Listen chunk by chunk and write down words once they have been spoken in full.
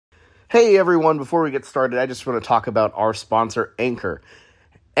Hey everyone, before we get started, I just want to talk about our sponsor, Anchor.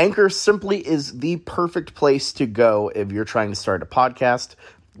 Anchor simply is the perfect place to go if you're trying to start a podcast.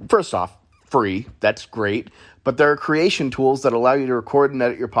 First off, free, that's great, but there are creation tools that allow you to record and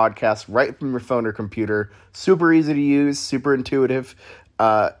edit your podcast right from your phone or computer. Super easy to use, super intuitive.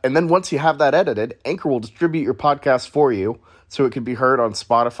 And then once you have that edited, Anchor will distribute your podcast for you so it can be heard on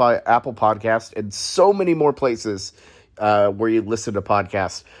Spotify, Apple Podcasts, and so many more places where you listen to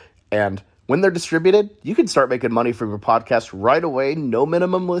podcasts. And when they're distributed, you can start making money from your podcast right away. No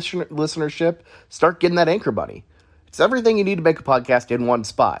minimum listenership. Start getting that Anchor money. It's everything you need to make a podcast in one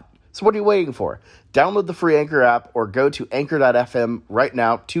spot. So what are you waiting for? Download the free Anchor app or go to anchor.fm right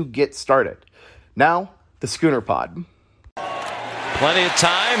now to get started. Now, the Schooner Pod. Plenty of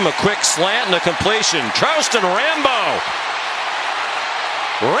time, a quick slant and a completion. Charleston Rambo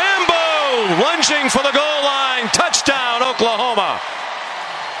lunging for the goal line. Touchdown, Oklahoma.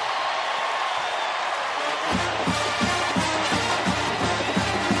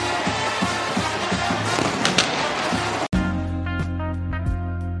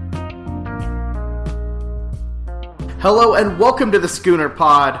 Hello and welcome to the Schooner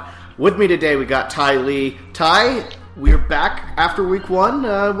Pod. With me today we got Ty Lee. Ty, we're back after week one.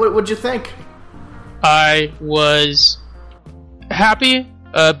 What'd you think? I was happy,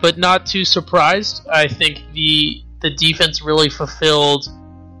 but not too surprised. I think the defense really fulfilled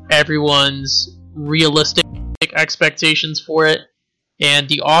everyone's realistic expectations for it, and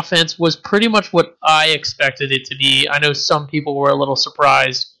the offense was pretty much what I expected it to be. I know some people were a little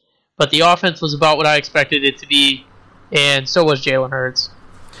surprised, but the offense was about what I expected it to be. And so was Jalen Hurts.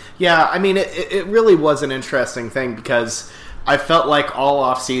 Yeah, I mean, it really was an interesting thing because I felt like all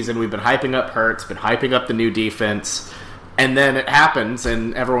offseason we've been hyping up Hurts, been hyping up the new defense, and then it happens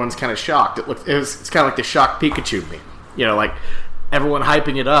and everyone's kind of shocked. It's kind of like the shocked Pikachu meme. You know, like everyone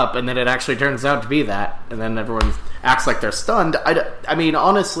hyping it up and then it actually turns out to be that, and then everyone acts like they're stunned. I mean,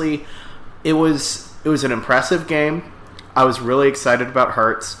 honestly, it was an impressive game. I was really excited about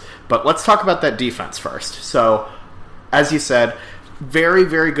Hurts, but let's talk about that defense first. So, as you said, very,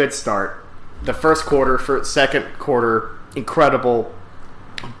 very good start. The first quarter, second quarter, incredible,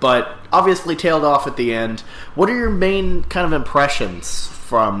 but obviously tailed off at the end. What are your main kind of impressions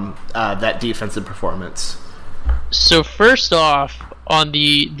from that defensive performance? So first off, on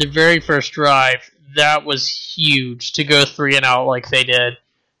the very first drive, that was huge to go 3-and-out like they did.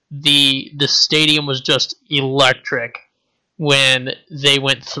 The stadium was just electric when they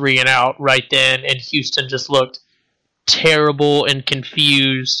went 3-and-out right then, and Houston just looked terrible and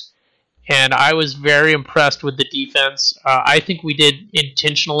confused, and I was very impressed with the defense. I think we did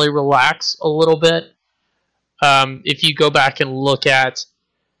intentionally relax a little bit. If you go back and look at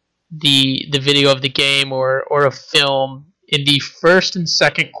the video of the game or a film, in the first and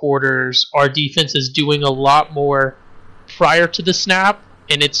second quarters, our defense is doing a lot more prior to the snap,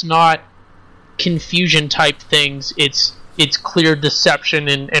 and it's not confusion type things. It's clear deception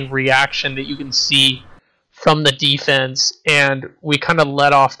and reaction that you can see from the defense, and we kind of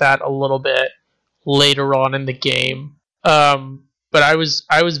let off that a little bit later on in the game. But I was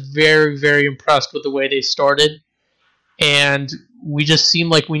very, very impressed with the way they started, and we just seemed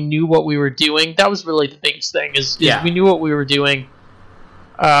like we knew what we were doing. That was really the biggest thing, is we knew what we were doing,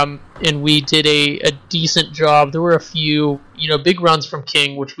 and we did a decent job. There were a few, big runs from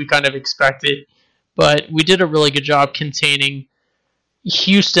King, which we kind of expected, but we did a really good job containing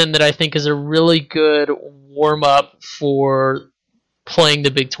Houston, that I think is a really good warm-up for playing the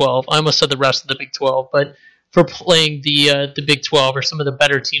Big 12. I almost said the rest of the Big 12, but for playing the Big 12 or some of the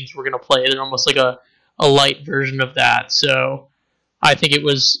better teams we're going to play. They're almost like a light version of that. So I think it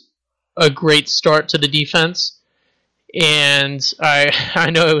was a great start to the defense. And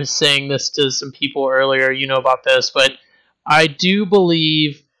I know I was saying this to some people earlier, about this, but I do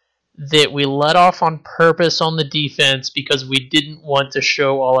believe that we let off on purpose on the defense because we didn't want to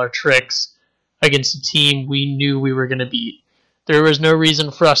show all our tricks against a team we knew we were going to beat. There was no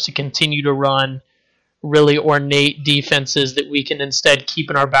reason for us to continue to run really ornate defenses that we can instead keep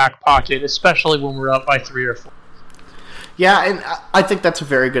in our back pocket, especially when we're up by 3 or 4. Yeah, and I think that's a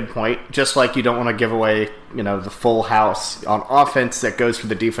very good point. Just like you don't want to give away, the full house on offense that goes for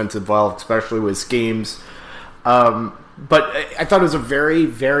the defense involved, especially with schemes. But I thought it was a very,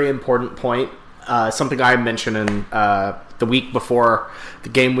 very important point. Something I mentioned in the week before the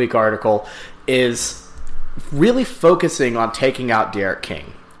game week article is really focusing on taking out Derek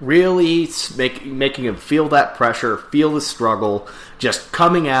King. Really making him feel that pressure, feel the struggle, just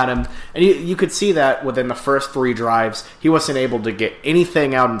coming at him. And you could see that within the first 3 drives. He wasn't able to get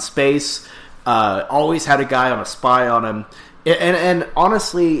anything out in space. Always had a guy on a spy on him. And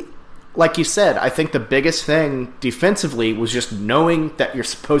honestly, like you said, I think the biggest thing defensively was just knowing that you're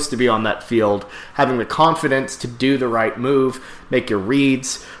supposed to be on that field, having the confidence to do the right move, make your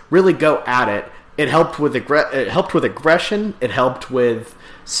reads, really go at it. It helped with aggression. It helped with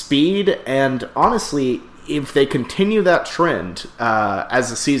speed, and honestly, if they continue that trend as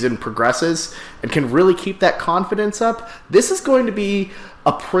the season progresses and can really keep that confidence up, this is going to be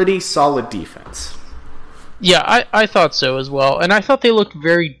a pretty solid defense. Yeah, I thought so as well, and I thought they looked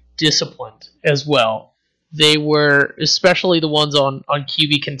very disciplined as well. They were, especially the ones on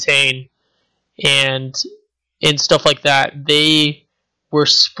QB contain and stuff like that, they were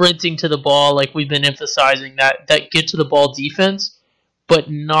sprinting to the ball, like we've been emphasizing, that get to the ball defense, but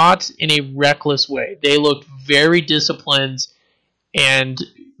not in a reckless way. They looked very disciplined and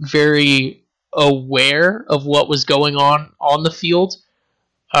very aware of what was going on the field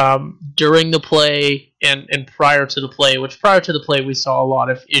during the play and prior to the play, which prior to the play we saw a lot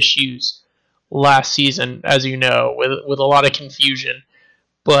of issues last season, as you know, with a lot of confusion.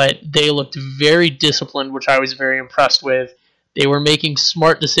 But they looked very disciplined, which I was very impressed with. They were making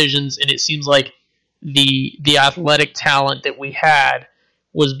smart decisions, and it seems like the athletic talent that we had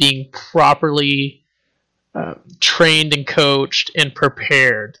was being properly trained and coached and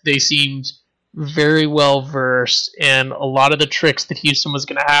prepared. They seemed very well versed in a lot of the tricks that Houston was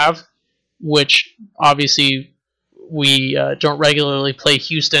going to have, which obviously we don't regularly play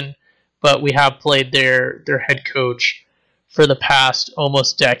Houston, but we have played their head coach for the past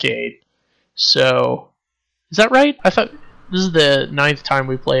almost decade. So, is that right? I thought this is the 9th time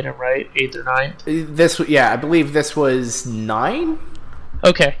we played him, right? 8th or 9th? I believe this was 9.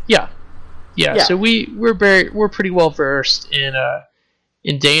 Okay, yeah. So we're pretty well versed in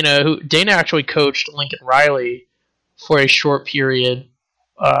Dana. Dana actually coached Lincoln Riley for a short period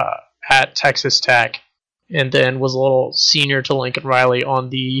at Texas Tech, and then was a little senior to Lincoln Riley on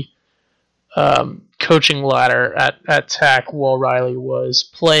the coaching ladder at Tech while Riley was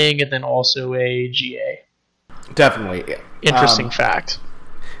playing, and then also a GA. Definitely. Interesting fact.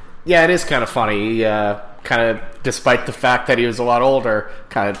 Yeah, it is kind of funny. He kind of, despite the fact that he was a lot older,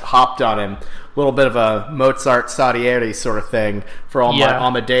 kind of hopped on him. A little bit of a Mozart Salieri sort of thing for all my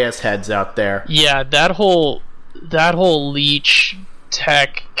Amadeus heads out there. Yeah, that whole Leach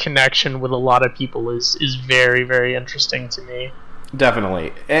Tech connection with a lot of people is very, very interesting to me.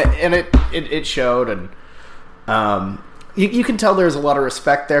 Definitely. And it showed, and you can tell there's a lot of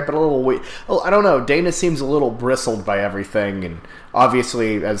respect there, but I don't know, Dana seems a little bristled by everything, and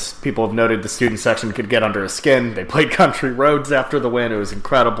obviously, as people have noted, the student section could get under his skin. They played Country Roads after the win. It was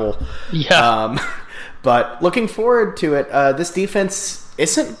incredible. Yeah. But looking forward to it, this defense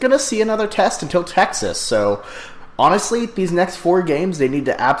isn't going to see another test until Texas, so honestly, these next 4 games, they need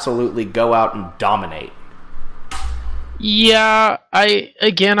to absolutely go out and dominate. Yeah, I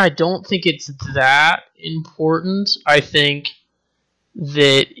don't think it's that important. I think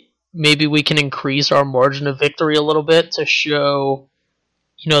that maybe we can increase our margin of victory a little bit to show,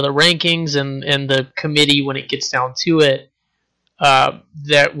 the rankings and the committee when it gets down to it,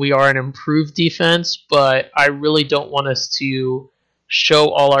 that we are an improved defense, but I really don't want us to show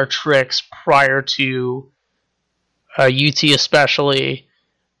all our tricks prior to UT especially,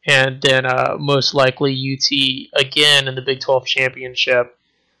 and then most likely UT again in the Big 12 championship.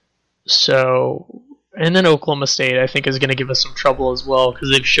 So, and then Oklahoma State, I think, is going to give us some trouble as well, because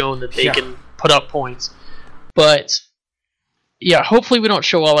they've shown that they can put up points. But, yeah, hopefully we don't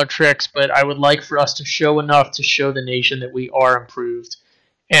show all our tricks, but I would like for us to show enough to show the nation that we are improved.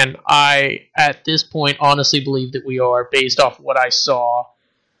 And I, at this point, honestly believe that we are, based off what I saw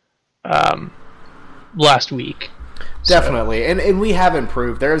last week. Definitely, and we have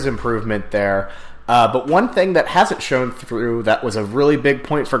improved. There is improvement there. But one thing that hasn't shown through that was a really big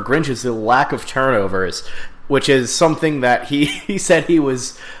point for Grinch is the lack of turnovers, which is something that he said he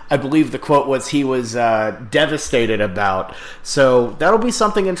was, I believe the quote was, he was devastated about. So that'll be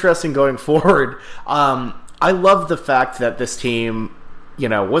something interesting going forward. I love the fact that this team,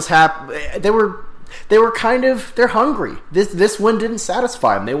 was happy. They were they're hungry. This win didn't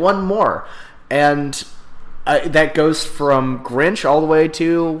satisfy them. They won more. And that goes from Grinch all the way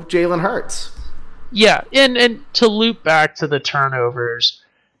to Jalen Hurts. Yeah, and to loop back to the turnovers,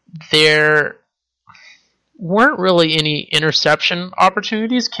 there weren't really any interception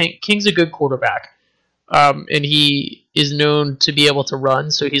opportunities. King's a good quarterback, and he is known to be able to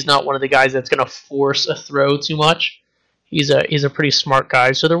run, so he's not one of the guys that's going to force a throw too much. He's a pretty smart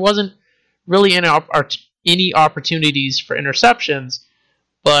guy, so there wasn't really any opportunities for interceptions,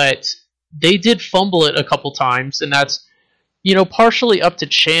 but they did fumble it a couple times, and that's partially up to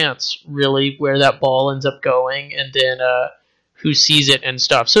chance, really, where that ball ends up going, and then who sees it and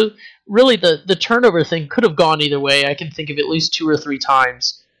stuff. So really the turnover thing could have gone either way. I can think of at least 2 or 3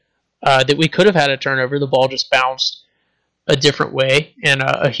 times that we could have had a turnover. The ball just bounced a different way, and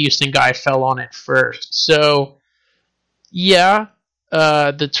a Houston guy fell on it first. So, yeah,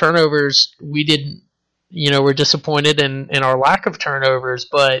 the turnovers, we didn't, we're disappointed in our lack of turnovers,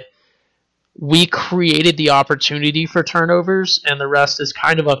 but we created the opportunity for turnovers, and the rest is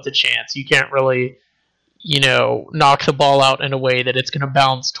kind of up to chance. You can't really, knock the ball out in a way that it's going to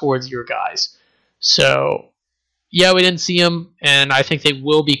bounce towards your guys. So, yeah, we didn't see them, and I think they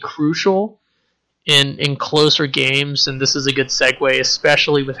will be crucial in closer games, and this is a good segue,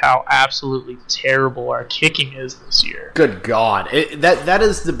 especially with how absolutely terrible our kicking is this year. Good God. That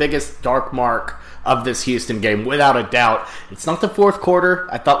is the biggest dark mark of this Houston game, without a doubt. It's not the fourth quarter.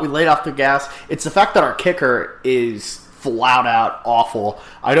 I thought we laid off the gas. It's the fact that our kicker is flat out awful.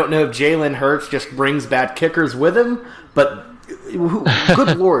 I don't know if Jalen Hurts just brings bad kickers with him, but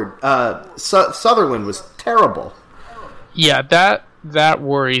good Lord, Sutherland was terrible. Yeah, that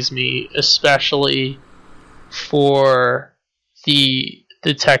worries me, especially for the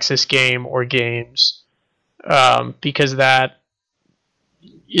Texas game or games, because that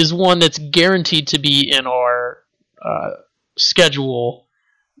is one that's guaranteed to be in our schedule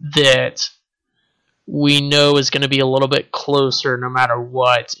that we know is going to be a little bit closer no matter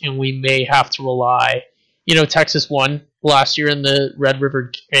what, and we may have to rely. Texas won last year in the Red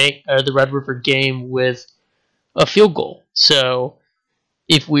River game with a field goal. So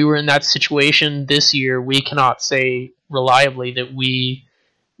if we were in that situation this year, we cannot say reliably that we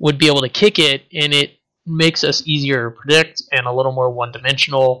would be able to kick it, and it makes us easier to predict and a little more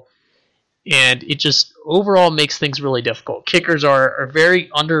one-dimensional, and it just overall makes things really difficult. Kickers are very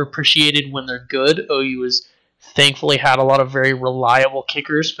underappreciated when they're good. OU has thankfully had a lot of very reliable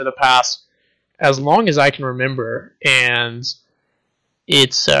kickers for the past as long as I can remember, and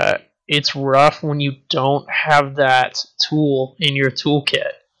it's rough when you don't have that tool in your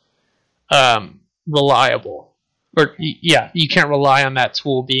toolkit. Reliable. Or, yeah, you can't rely on that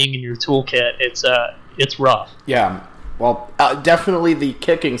tool being in your toolkit. It's rough. Yeah, well, definitely the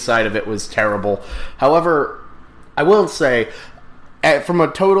kicking side of it was terrible. However, I will say, from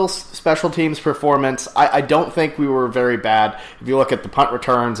a total special teams performance, I don't think we were very bad. If you look at the punt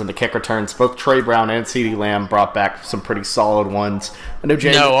returns and the kick returns, both Trey Brown and CeeDee Lamb brought back some pretty solid ones. I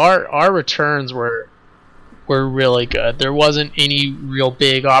know our returns were really good. There wasn't any real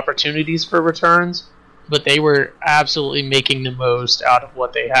big opportunities for returns, but they were absolutely making the most out of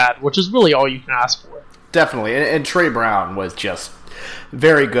what they had, which is really all you can ask for. Definitely, and Trey Brown was just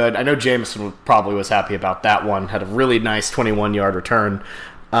very good. I know Jameson probably was happy about that one. Had a really nice 21-yard return.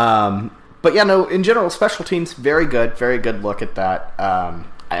 But yeah, no, in general, special teams, very good look at that.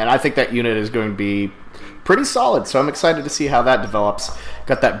 And I think that unit is going to be pretty solid, so I'm excited to see how that develops.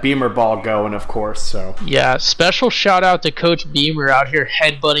 Got that Beamer ball going, of course. So yeah, special shout out to Coach Beamer out here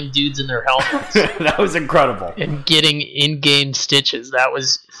headbutting dudes in their helmets. That was incredible. And getting in-game stitches. That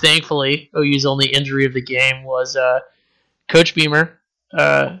was, thankfully, OU's only injury of the game was Coach Beamer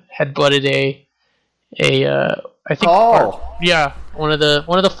headbutted I think one of the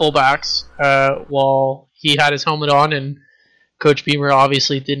fullbacks while he had his helmet on, and Coach Beamer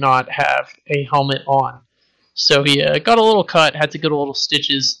obviously did not have a helmet on. So he got a little cut, had to get a little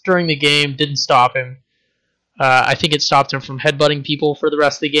stitches during the game, didn't stop him. I think it stopped him from headbutting people for the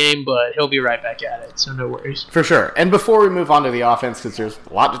rest of the game, but he'll be right back at it, so no worries. For sure. And before we move on to the offense, because there's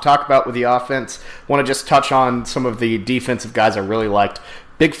a lot to talk about with the offense, I want to just touch on some of the defensive guys I really liked.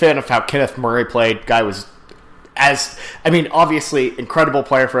 Big fan of how Kenneth Murray played. Guy was obviously incredible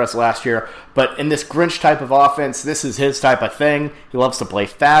player for us last year, but in this Grinch type of offense, this is his type of thing. He loves to play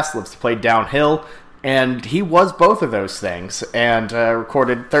fast, loves to play downhill, and he was both of those things, and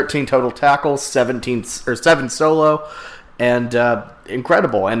recorded 13 total tackles, 7 solo, and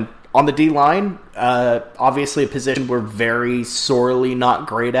incredible. And on the D-line, obviously a position we're very sorely not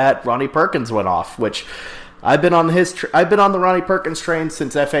great at. Ronnie Perkins went off, which I've been on the Ronnie Perkins train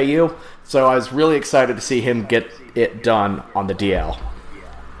since FAU, so I was really excited to see him get it done on the DL.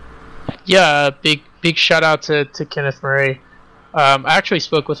 Yeah, big shout out to Kenneth Murray. I actually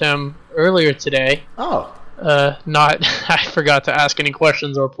spoke with him earlier today. Oh. I forgot to ask any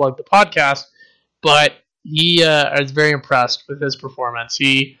questions or plug the podcast, but I was very impressed with his performance.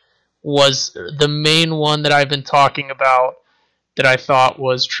 He was the main one that I've been talking about that I thought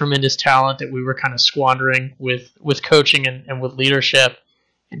was tremendous talent that we were kind of squandering with coaching and with leadership.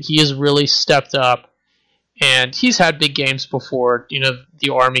 And he has really stepped up. And he's had big games before, the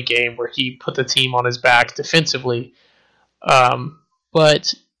Army game where he put the team on his back defensively.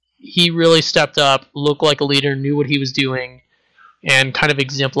 But he really stepped up, looked like a leader, knew what he was doing, and kind of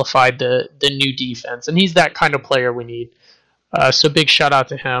exemplified the new defense. And he's that kind of player we need. So big shout out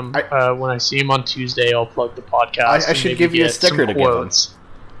to him. When I see him on Tuesday, I'll plug the podcast. I should give you a sticker to give him.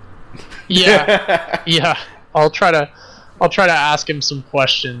 Yeah, yeah. I'll try to ask him some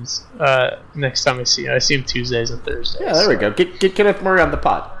questions next time I see him. I see him Tuesdays and Thursdays. Yeah, there we go. Get Kenneth Murray on the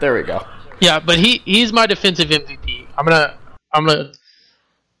pod. There we go. Yeah, but he's my defensive MVP. I'm gonna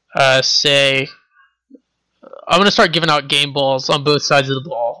say I'm gonna start giving out game balls on both sides of the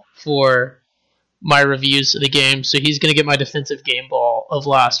ball for my reviews of the game. So he's gonna get my defensive game ball of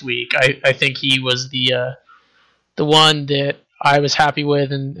last week. I think he was the one that I was happy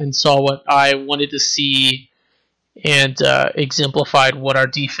with and saw what I wanted to see and exemplified what our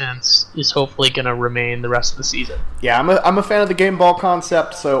defense is hopefully going to remain the rest of the season. Yeah, I'm a fan of the game ball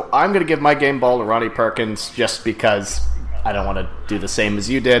concept, so I'm going to give my game ball to Ronnie Perkins just because I don't want to do the same as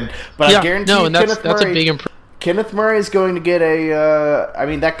you did. But I guarantee that's a big improvement. Kenneth Murray is going to get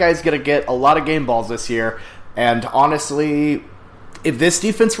that guy's going to get a lot of game balls this year. And honestly, if this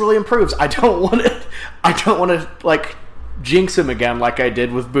defense really improves, I don't want to like jinx him again like I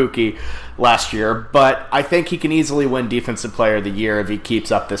did with Buki last year, but I think he can easily win Defensive Player of the Year if he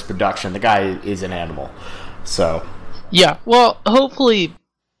keeps up this production. The guy is an animal. So yeah, well, hopefully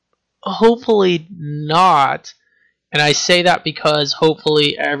not. And I say that because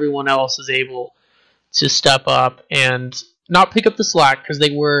hopefully everyone else is able to step up and not pick up the slack, because they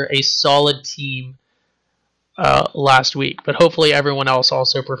were a solid team last week. But hopefully everyone else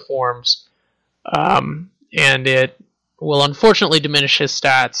also performs, and it will unfortunately diminish his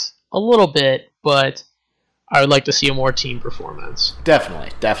stats a little bit, but I would like to see a more team performance.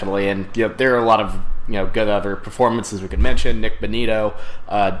 Definitely. And there are a lot of good other performances we could mention. Nick Benito,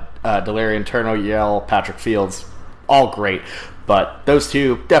 Delarian Turner-Yell, Patrick Fields, all great. But those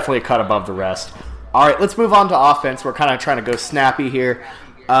two definitely a cut above the rest. All right, let's move on to offense. We're kind of trying to go snappy here.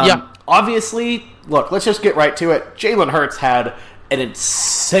 Obviously, look, let's just get right to it. Jalen Hurts had an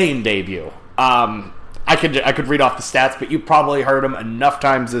insane debut. I could read off the stats, but you probably heard him enough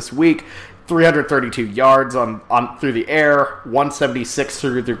times this week. 332 yards on through the air, 176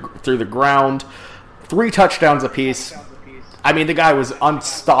 through the ground, 3 touchdowns apiece. I mean, the guy was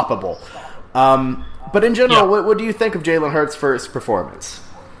unstoppable. But in general, what do you think of Jalen Hurts' first performance?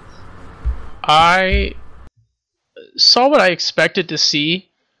 I saw what I expected to see.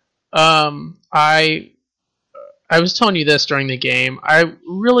 I was telling you this during the game. I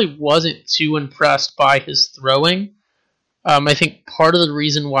really wasn't too impressed by his throwing. I think part of the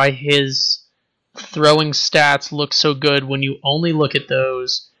reason why his throwing stats look so good when you only look at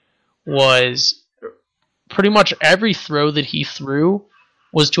those was pretty much every throw that he threw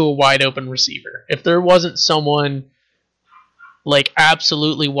was to a wide open receiver. If there wasn't someone like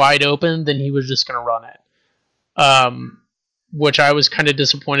absolutely wide open, then he was just going to run it. Which I was kind of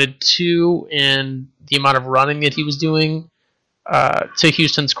disappointed too in the amount of running that he was doing. To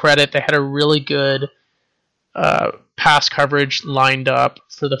Houston's credit, they had a really good pass coverage lined up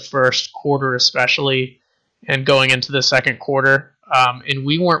for the first quarter especially, and going into the second quarter. And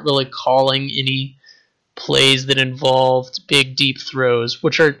we weren't really calling any plays that involved big, deep throws,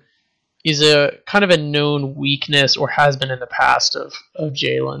 which is a kind of a known weakness, or has been in the past, of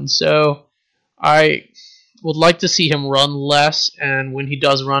Jalen. So I would like to see him run less, and when he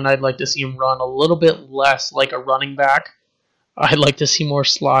does run, I'd like to see him run a little bit less like a running back. I'd like to see more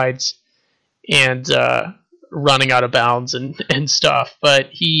slides and running out of bounds and stuff. But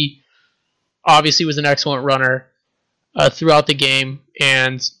he obviously was an excellent runner throughout the game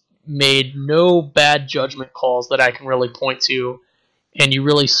and made no bad judgment calls that I can really point to. And you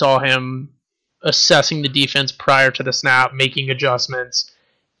really saw him assessing the defense prior to the snap, making adjustments,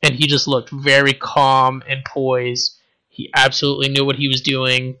 and he just looked very calm and poised. He absolutely knew what he was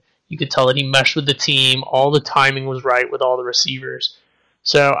doing. You could tell that he meshed with the team. All the timing was right with all the receivers.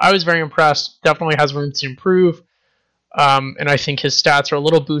 So I was very impressed. Definitely has room to improve. And I think his stats are a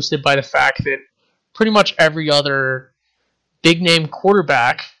little boosted by the fact that pretty much every other big-name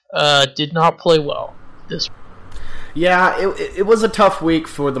quarterback did not play well this week. Yeah, it was a tough week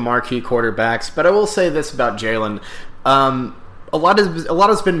for the marquee quarterbacks, but I will say this about Jalen. A lot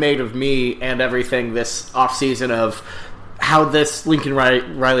has been made of me and everything this offseason of how this Lincoln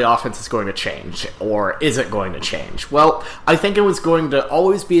Riley offense is going to change, or is it going to change? Well, I think it was going to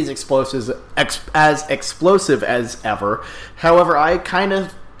always be as explosive as ever. However, I kind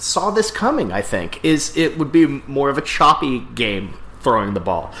of saw this coming, I think. It would be more of a choppy game throwing the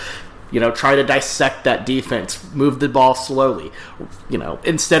ball. Try to dissect that defense, move the ball slowly.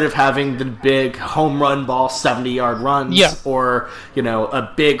 Instead of having the big home run ball, 70-yard runs, or,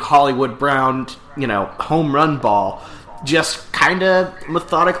 a big Hollywood Brown, home run ball. just kind of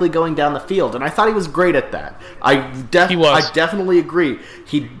methodically going down the field, and I thought he was great at that. He was. I definitely agree.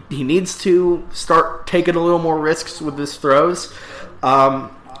 He needs to start taking a little more risks with his throws.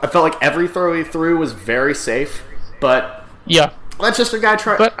 I felt like every throw he threw was very safe, but yeah, that's just a guy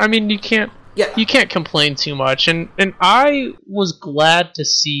trying. But I mean, you can't complain too much, and I was glad to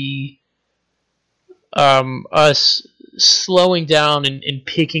see us slowing down and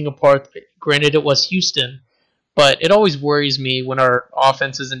picking apart. Granted, it was Houston, but it always worries me when our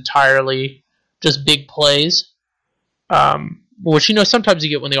offense is entirely just big plays. Which, sometimes you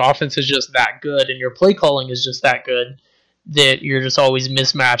get when the offense is just that good and your play calling is just that good that you're just always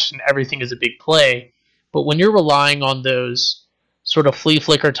mismatched and everything is a big play. But when you're relying on those sort of flea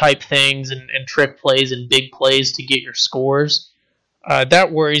flicker type things and trick plays and big plays to get your scores,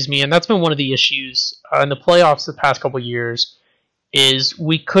 that worries me. And that's been one of the issues in the playoffs the past couple years is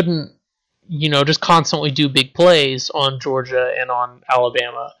we couldn't, just constantly do big plays on Georgia and on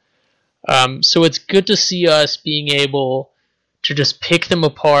Alabama. So it's good to see us being able to just pick them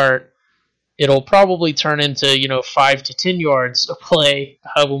apart. It'll probably turn into 5 to 10 yards a play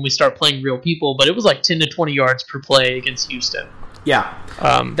when we start playing real people, but it was like 10 to 20 yards per play against Houston. Yeah,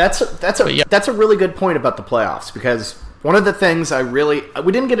 that's a really good point about the playoffs, because one of the things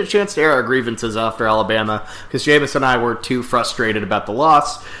we didn't get a chance to air our grievances after Alabama because Jameis and I were too frustrated about the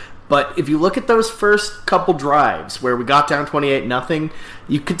loss. But if you look at those first couple drives where we got down 28-0,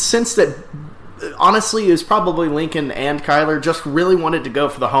 you could sense that, honestly, it was probably Lincoln and Kyler just really wanted to go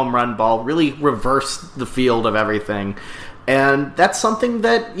for the home run ball, really reverse the field of everything. And that's something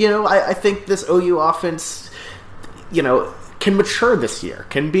that, I think this OU offense, can mature this year,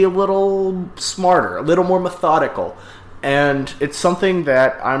 can be a little smarter, a little more methodical. And it's something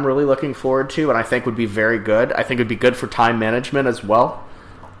that I'm really looking forward to and I think would be very good. I think it would be good for time management as well.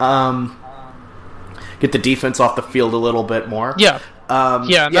 Get the defense off the field a little bit more. Yeah.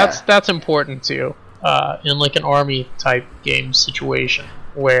 That's important too. In like an Army type game situation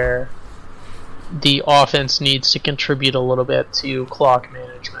where the offense needs to contribute a little bit to clock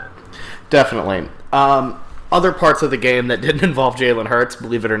management. Definitely. Other parts of the game that didn't involve Jalen Hurts,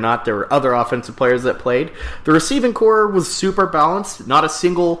 believe it or not, there were other offensive players that played. The receiving core was super balanced. Not a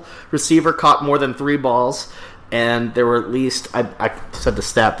single receiver caught more than 3 balls. And there were at least, I said the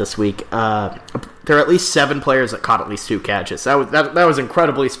stat this week, there were at least 7 players that caught at least 2 catches. That was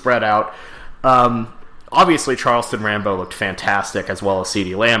incredibly spread out. Obviously, Charleston Rambo looked fantastic, as well as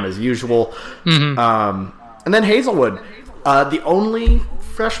CeeDee Lamb, as usual. Mm-hmm. And then Hazelwood, the only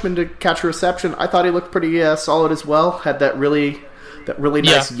freshman to catch a reception, I thought he looked pretty solid as well. Had that really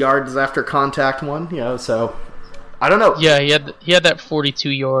nice yards after contact one, so I don't know. Yeah, he had that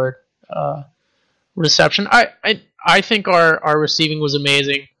 42-yard reception. I think our receiving was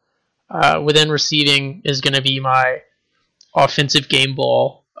amazing. Within receiving is going to be my offensive game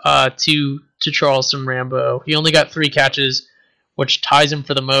ball to Charleston Rambo. He only got 3 catches, which ties him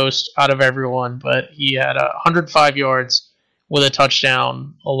for the most out of everyone, but he had 105 yards with a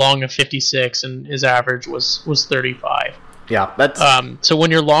touchdown along a 56, and his average was 35. Yeah, that's so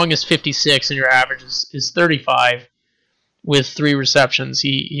when your long is 56 and your average is 35 with 3 receptions,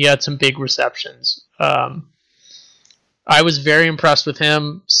 he had some big receptions. I was very impressed with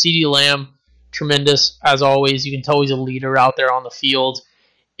him. CeeDee Lamb, tremendous as always. You can tell he's a leader out there on the field.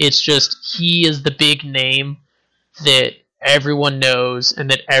 It's just he is the big name that everyone knows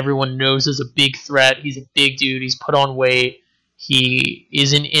and that everyone knows is a big threat. He's a big dude. He's put on weight. He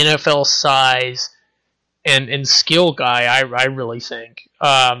is an NFL size and skill guy, I really think.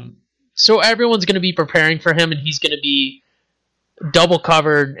 So everyone's going to be preparing for him, and he's going to be double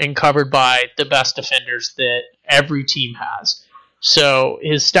covered and covered by the best defenders that every team has. So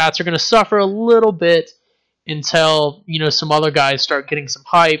his stats are going to suffer a little bit until, some other guys start getting some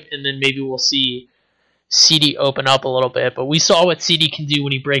hype, and then maybe we'll see CD open up a little bit. But we saw what CD can do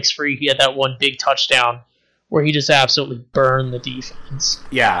when he breaks free. He had that one big touchdown where he just absolutely burned the defense.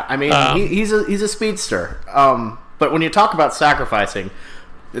 Yeah, I mean, he's a speedster. But when you talk about sacrificing,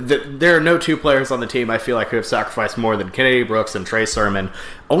 there are no 2 players on the team I feel like who have sacrificed more than Kennedy Brooks and Trey Sermon.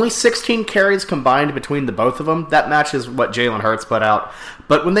 Only 16 carries combined between the both of them. That matches what Jalen Hurts put out.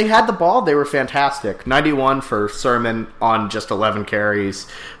 But when they had the ball, they were fantastic. 91 for Sermon on just 11 carries,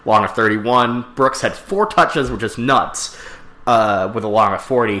 long of 31. Brooks had 4 touches, which is nuts, with a long of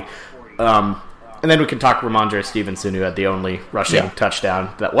 40. And then we can talk Ramondre Stevenson, who had the only rushing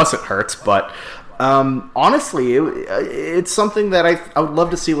touchdown that wasn't Hurts, but honestly, it's something that I would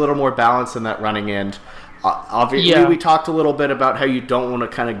love to see a little more balance in that running end. Obviously, we talked a little bit about how you don't want to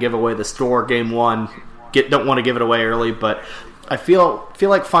kind of give away the store game one, don't want to give it away early, but I feel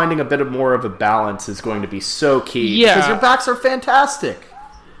like finding a bit of more of a balance is going to be so key. Yeah. Because your backs are fantastic.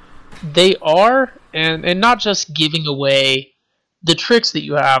 They are, and not just giving away the tricks that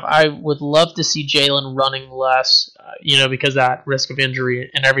you have. I would love to see Jalen running less, because of that risk of injury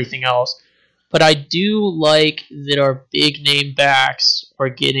and everything else. But I do like that our big name backs are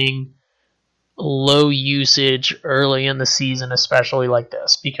getting low usage early in the season, especially like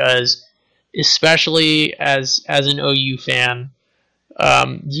this, because especially as an OU fan,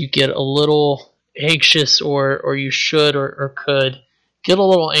 you get a little anxious, or you should or could get a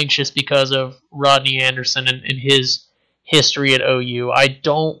little anxious because of Rodney Anderson and his history at OU. I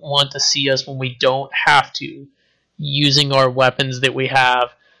don't want to see us, when we don't have to, using our weapons that we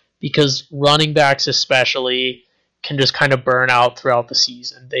have, because running backs especially can just kind of burn out throughout the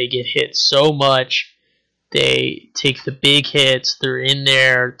season. They get hit so much. They take the big hits. They're in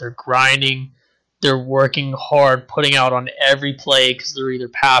there. They're grinding. They're working hard, putting out on every play because they're either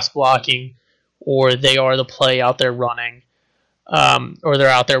pass blocking or they are the play out there running, or they're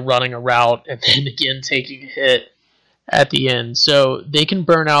out there running a route and then again taking a hit at the end. So they can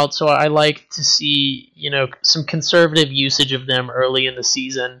burn out. So I like to see, some conservative usage of them early in the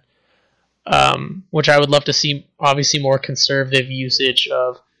season, which I would love to see, obviously, more conservative usage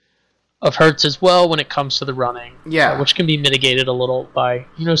of Hurts as well when it comes to the running. Yeah. Which can be mitigated a little by,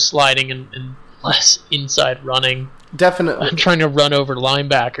 sliding and less inside running. Definitely. I'm trying to run over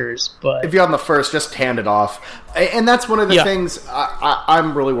linebackers, but if you're on the first, just hand it off. And that's one of the things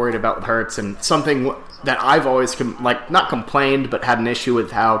I'm really worried about with Hurts, and something that I've always not complained, but had an issue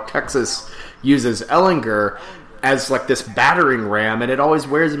with how Texas uses Ellinger as like this battering ram, and it always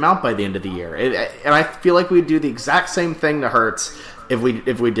wears him out by the end of the year. And I feel like we'd do the exact same thing to Hurts if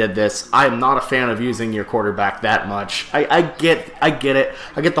we did this. I am not a fan of using your quarterback that much. I get it.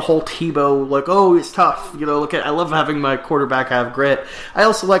 I get the whole Tebow, like, oh, it's tough. I love having my quarterback have grit. I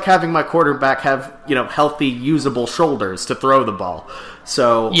also like having my quarterback have, healthy, usable shoulders to throw the ball.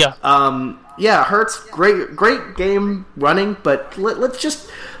 So, Hurts, great game running, but let's just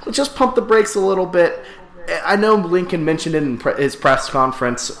pump the brakes a little bit. I know Lincoln mentioned it in his press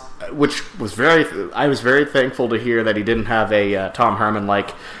conference, which was I was very thankful to hear that he didn't have a Tom Herman-like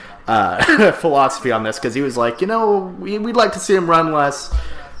philosophy on this, because he was like, we'd like to see him run less.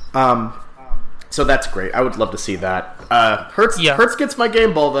 So that's great. I would love to see that. Hurts gets my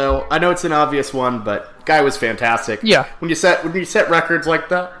game ball, though. I know it's an obvious one, but guy was fantastic. Yeah. When you set records like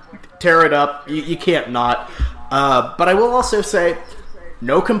that, tear it up. You can't not. But I will also say,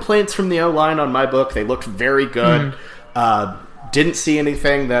 no complaints from the O-line on my book. They looked very good. Didn't see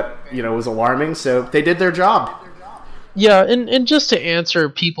anything that was alarming, so they did their job. Yeah, and just to answer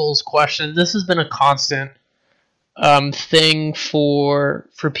people's question, this has been a constant thing for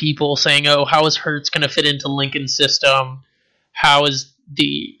people saying, oh, how is Hurts going to fit into Lincoln's system? How is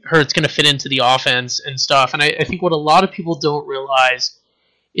the Hurts going to fit into the offense and stuff? And I think what a lot of people don't realize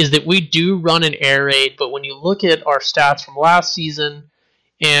is that we do run an air raid, but when you look at our stats from last season,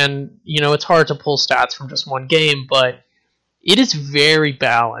 and, it's hard to pull stats from just one game, but it is very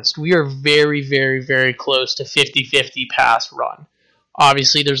balanced. We are very, very, very close to 50-50 pass run.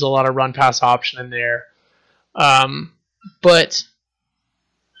 Obviously, there's a lot of run-pass option in there. But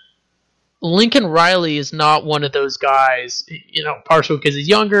Lincoln Riley is not one of those guys, partially because he's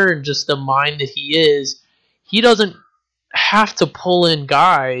younger and just the mind that he is. He doesn't have to pull in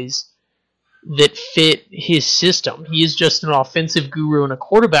guys that fit his system. He is just an offensive guru and a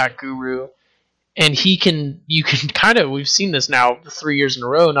quarterback guru, and you can kind of, we've seen this now 3 years in a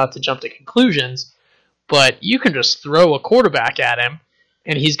row, not to jump to conclusions, but you can just throw a quarterback at him,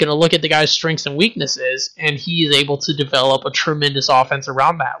 and he's going to look at the guy's strengths and weaknesses, and he is able to develop a tremendous offense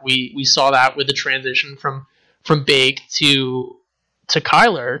around that. We saw that with the transition from Bake to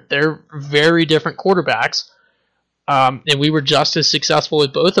Kyler. They're very different quarterbacks. And we were just as successful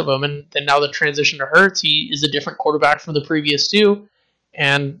with both of them. And then now the transition to Hurts, he is a different quarterback from the previous two.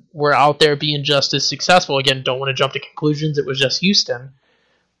 And we're out there being just as successful. Again, don't want to jump to conclusions. It was just Houston.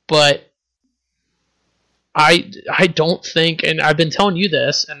 But I don't think, and I've been telling you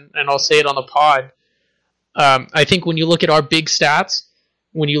this, and I'll say it on the pod, I think when you look at our big stats,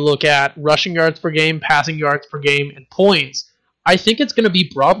 when you look at rushing yards per game, passing yards per game, and points, I think it's going to be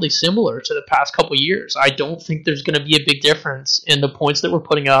broadly similar to the past couple years. I don't think there's going to be a big difference in the points that we're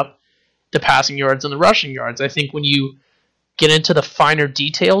putting up, the passing yards and the rushing yards. I think when you get into the finer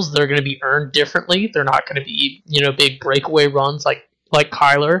details, they're going to be earned differently. They're not going to be, big breakaway runs like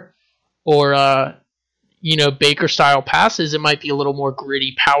Kyler or, Baker-style passes. It might be a little more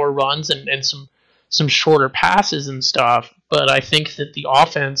gritty power runs and some shorter passes and stuff. But I think that the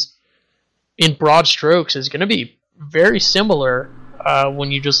offense, in broad strokes, is going to be very similar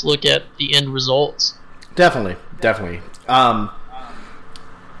when you just look at the end results. Definitely.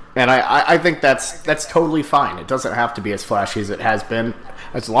 And I think that's totally fine. It doesn't have to be as flashy as it has been.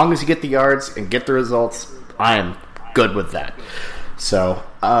 As long as you get the yards and get the results, I am good with that. So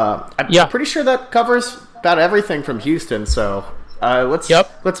I'm pretty sure that covers about everything from Houston. So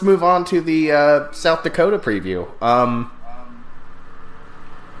let's move on to the South Dakota preview.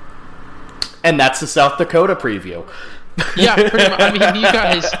 And that's the South Dakota preview. Yeah, pretty much. I mean, you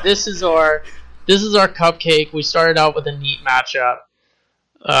guys, this is our cupcake. We started out with a neat matchup,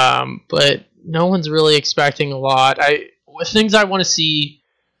 but no one's really expecting a lot. Things I want to see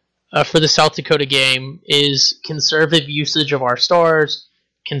for the South Dakota game is conservative usage of our stars,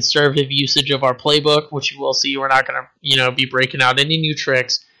 conservative usage of our playbook, which you will see. We're not going to, be breaking out any new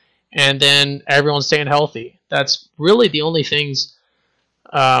tricks, and then everyone staying healthy. That's really the only things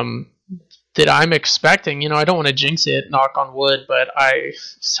that I'm expecting. I don't want to jinx it, knock on wood, but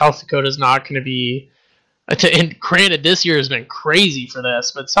South Dakota's not going to be. And granted, this year has been crazy for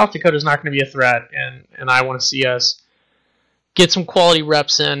this, but South Dakota's not going to be a threat, and I want to see us get some quality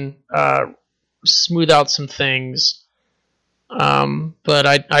reps in, smooth out some things. But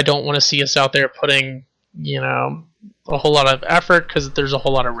I don't want to see us out there putting, a whole lot of effort because there's a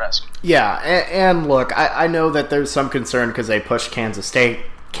whole lot of risk. Yeah, and look, I know that there's some concern because they pushed Kansas State.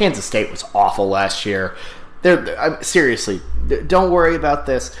 Kansas State was awful last year. Seriously, don't worry about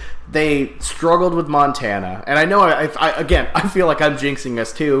this. They struggled with Montana, and I know I feel like I'm jinxing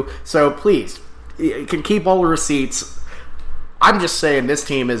us too. So please, you can keep all the receipts. I'm just saying this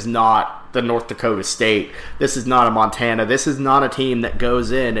team is not the North Dakota State. This is not a Montana. This is not a team that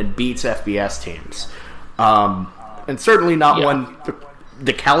goes in and beats FBS teams, and certainly not one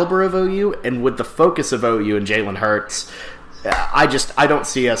the caliber of OU and with the focus of OU and Jalen Hurts. I don't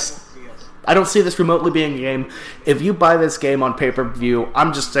see this remotely being a game. If you buy this game on pay-per-view,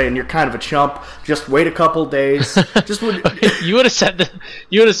 I'm just saying you're kind of a chump. Just wait a couple days. You would have said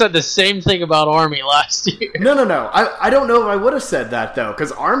the same thing about Army last year. No. I don't know if I would have said that though,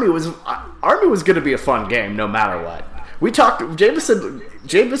 because Army was going to be a fun game no matter what. We talked. Jameson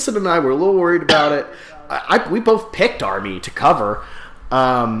and I were a little worried about it. We both picked Army to cover.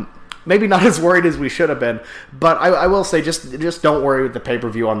 Maybe not as worried as we should have been, but I will say just don't worry with the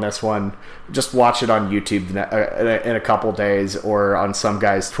pay-per-view on this one. Just watch it on YouTube in a couple days or on some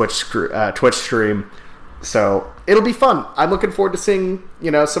guy's Twitch stream. So it'll be fun. I'm looking forward to seeing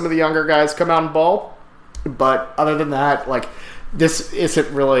some of the younger guys come out and ball. But other than that, this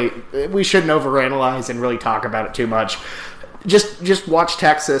isn't really. We shouldn't overanalyze and really talk about it too much. Just watch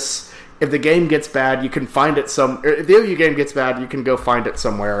Texas. If the game gets bad, you can find it if the OU game gets bad, you can go find it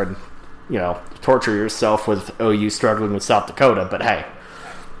somewhere and torture yourself with OU struggling with South Dakota. But hey,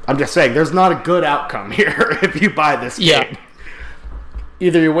 I'm just saying there's not a good outcome here if you buy this game. Yeah.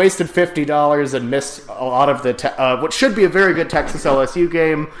 Either you wasted $50 and missed a lot of the what should be a very good Texas LSU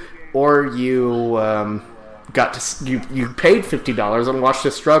game, or you you paid $50 and watched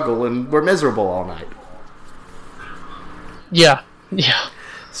us struggle and were miserable all night. Yeah.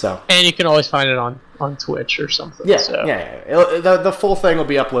 So, and you can always find it on Twitch or something. Yeah. The full thing will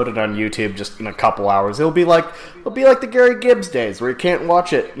be uploaded on YouTube just in a couple hours. It'll be like the Gary Gibbs days where you can't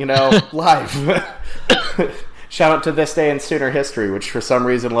watch it, live. Shout out to This Day in Sooner History, which for some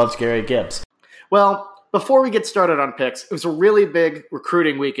reason loves Gary Gibbs. Well, before we get started on picks, it was a really big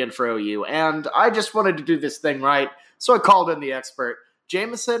recruiting weekend for OU, and I just wanted to do this thing right, so I called in the expert.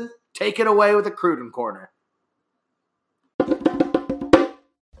 Jameson, take it away with the Cruden Corner.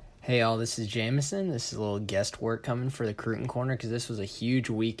 Hey all, this is Jameson. This is a little guest work coming for the Cruton Corner because this was a huge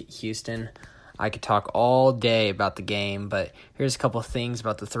week at Houston. I could talk all day about the game, but here's a couple of things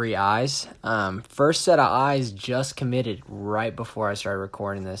about the three eyes. First set of eyes just committed right before I started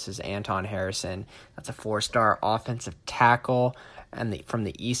recording this is Anton Harrison. That's a 4-star offensive tackle and from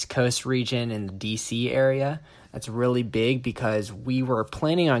the East Coast region in the D.C. area. That's really big because we were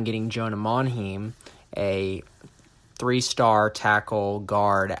planning on getting Jonah Monheim, a 3-star tackle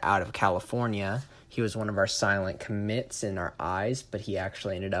guard out of California. He was one of our silent commits in our eyes, but he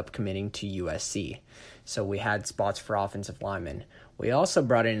actually ended up committing to USC. So we had spots for offensive linemen. We also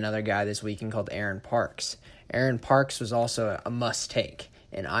brought in another guy this weekend called Aaron Parks. Aaron Parks was also a must-take,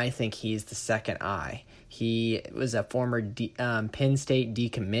 and I think he's the second eye. He was a former Penn State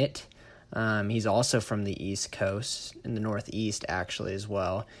decommit. He's also from the East Coast, in the Northeast actually as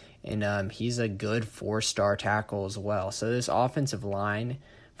well. And he's a good 4-star tackle as well. So this offensive line,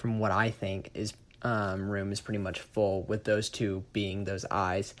 from what I think, is room is pretty much full with those two being those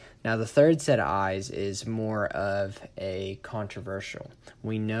eyes. Now the third set of eyes is more of a controversial.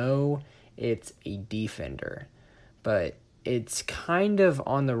 We know it's a defender, but it's kind of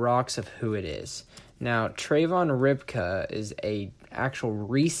on the rocks of who it is. Now, Trayvon Ripka is a actual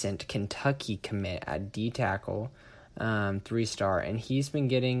recent Kentucky commit at D-tackle, 3-star, and he's been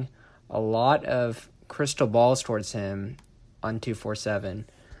getting a lot of crystal balls towards him on 247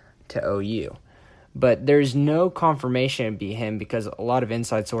 to OU. But there's no confirmation it'd be him because a lot of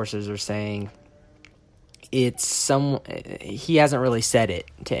inside sources are saying he hasn't really said it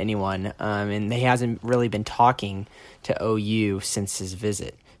to anyone, and he hasn't really been talking to OU since his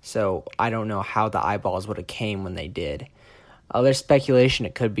visit. So I don't know how the eyeballs would have came when they did. Other speculation,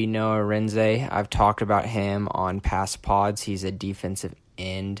 it could be Noah Renze. I've talked about him on past pods. He's a defensive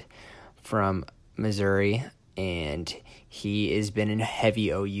end from Missouri, and he has been in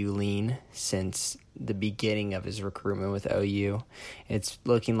heavy OU lean since the beginning of his recruitment with OU. It's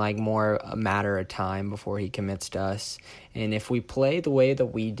looking like more a matter of time before he commits to us. And if we play the way that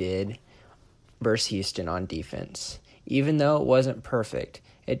we did versus Houston on defense, even though it wasn't perfect,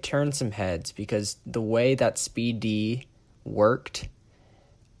 it turned some heads because the way that speed D worked,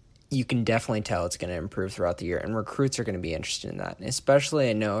 you can definitely tell it's going to improve throughout the year, and recruits are going to be interested in that,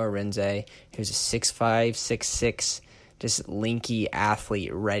 especially a Noah Renze, who's a 6'5", 6'6", just linky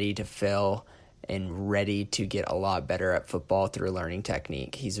athlete ready to fill and ready to get a lot better at football through learning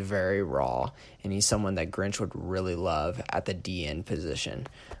technique. He's very raw, and he's someone that Grinch would really love at the DN position.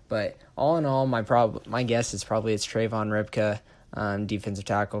 But all in all, my guess is probably it's Trayvon Ripka, defensive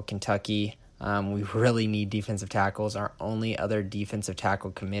tackle, Kentucky. We really need defensive tackles. Our only other defensive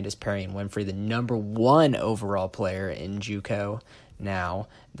tackle commit is Perry and Winfrey, the number 1 overall player in JUCO now.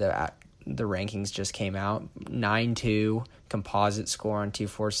 The rankings just came out. 9.2 composite score on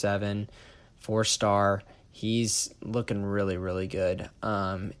 247, 4-star. He's looking really, really good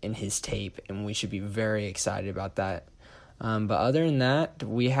in his tape, and we should be very excited about that. But other than that,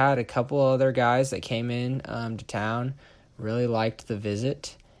 we had a couple other guys that came in to town, really liked the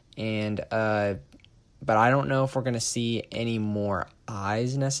visit. But I don't know if we're going to see any more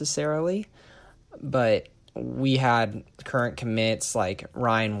eyes necessarily. But we had current commits like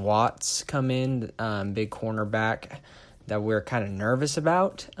Ryan Watts come in, big cornerback that we're kind of nervous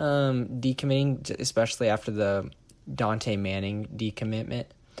about decommitting, especially after the Dante Manning decommitment.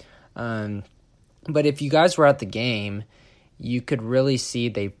 But if you guys were at the game, you could really see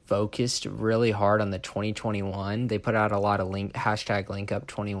they focused really hard on the 2021. They put out a lot of hashtag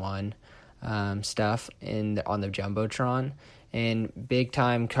 #LinkUp21 stuff on the Jumbotron, and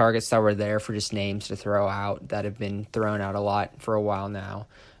big-time targets that were there for just names to throw out that have been thrown out a lot for a while now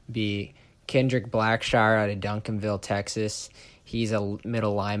be Kendrick Blackshire out of Duncanville, Texas. He's a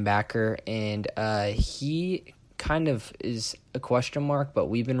middle linebacker, and he kind of is a question mark, but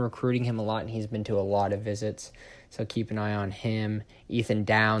we've been recruiting him a lot, and he's been to a lot of visits. So keep an eye on him. Ethan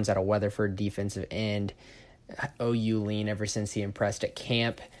Downs out of Weatherford, defensive end. OU lean ever since he impressed at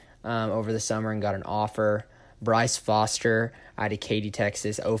camp over the summer and got an offer. Bryce Foster out of Katy,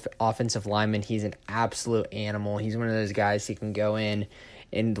 Texas, offensive lineman. He's an absolute animal. He's one of those guys who can go in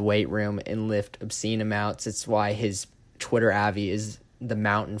the weight room and lift obscene amounts. It's why his Twitter avi is the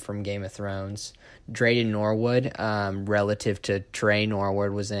mountain from Game of Thrones. Drayden Norwood, relative to Trey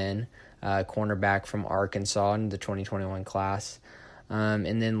Norwood, was in. Cornerback from Arkansas in the 2021 class.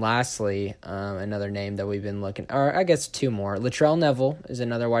 And then lastly, another name that we've been looking, or I guess 2 more. Latrell Neville is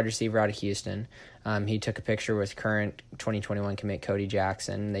another wide receiver out of Houston. He took a picture with current 2021 commit Cody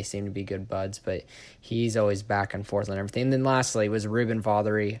Jackson. They seem to be good buds, but he's always back and forth on everything. And then lastly was Ruben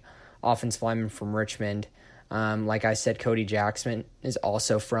Vothery, offensive lineman from Richmond. Like I said, Cody Jackson is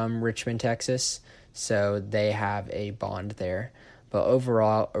also from Richmond, Texas, so they have a bond there. But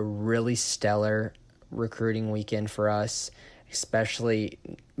overall, a really stellar recruiting weekend for us, especially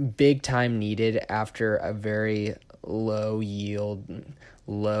big time needed after a very low yield,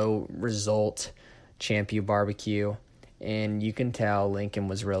 low result Champion Barbecue. And you can tell Lincoln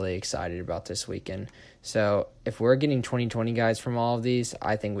was really excited about this weekend. So if we're getting 2020 guys from all of these,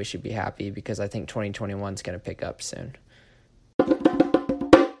 I think we should be happy because I think 2021 is going to pick up soon.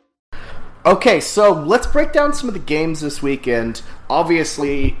 Okay, so let's break down some of the games this weekend.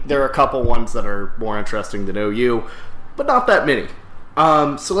 Obviously, there are a couple ones that are more interesting than OU, but not that many.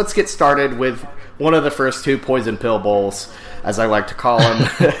 So let's get started with one of the first 2 Poison Pill Bowls, as I like to call them.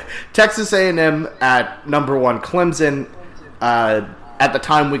 Texas A&M at number 1 Clemson. At the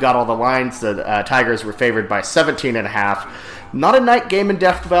time we got all the lines, the Tigers were favored by 17.5. Not a night game in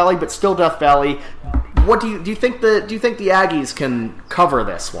Death Valley, but still Death Valley. What do you think the Aggies can cover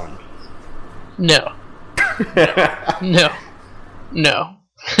this one? No. No.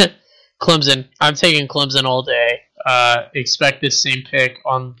 Clemson. I'm taking Clemson all day. Expect this same pick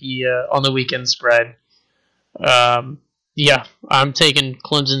on the weekend spread. Yeah, I'm taking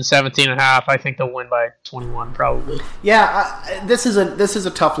Clemson 17.5. I think they'll win by 21 probably. Yeah, this is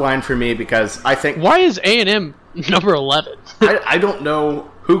a tough line for me because I think... Why is A&M number 11? I don't know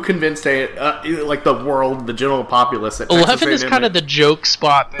who convinced the world, the general populace that 11 is kind of the joke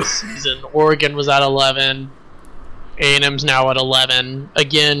spot this season. Oregon was at 11. A&M's now at 11.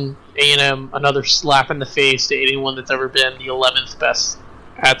 Again, A&M, another slap in the face to anyone that's ever been the 11th best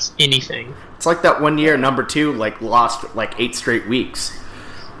at anything. It's like that one year, number 2, lost 8 straight weeks.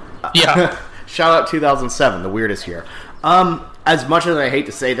 Yeah. Shout out 2007, the weirdest year. As much as I hate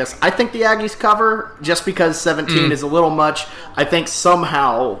to say this, I think the Aggies cover just because 17 is a little much. I think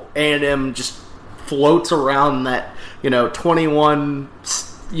somehow A&M just floats around that 21,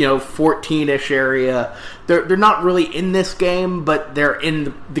 14-ish area. They're not really in this game, but they're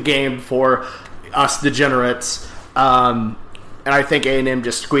in the game for us degenerates. And I think A&M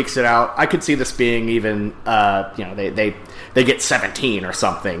just squeaks it out. I could see this being even, they get 17 or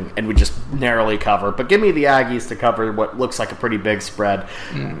something and would just narrowly cover. But give me the Aggies to cover what looks like a pretty big spread.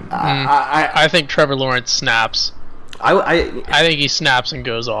 I think Trevor Lawrence snaps. I think he snaps and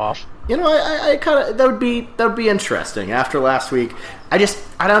goes off. I kind of that would be interesting after last week. I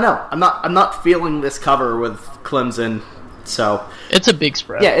don't know. I'm not feeling this cover with Clemson. So it's a big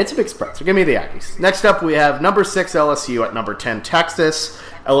spread. Yeah, it's a big spread. So give me the Aggies. Next up, we have number 6 LSU at number 10 Texas.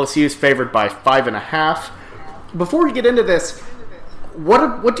 LSU is favored by 5.5. Before we get into this,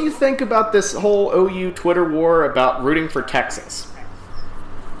 what do you think about this whole OU Twitter war about rooting for Texas?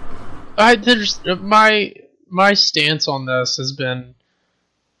 My stance on this has been.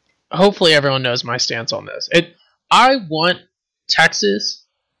 Hopefully, everyone knows my stance on this. I want Texas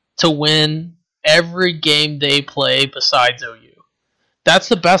to win every game they play besides OU. That's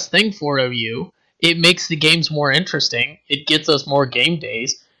the best thing for OU. It makes the games more interesting. It gets us more game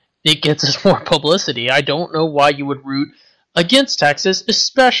days. It gets us more publicity. I don't know why you would root against Texas,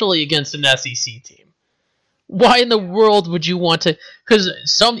 especially against an SEC team. Why in the world would you want to... Because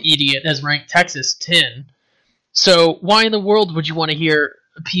some idiot has ranked Texas 10. So why in the world would you want to hear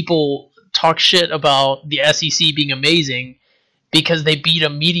people talk shit about the SEC being amazing because they beat a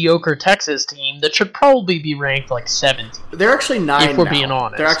mediocre Texas team that should probably be ranked 17. They're actually 9 if we're now. being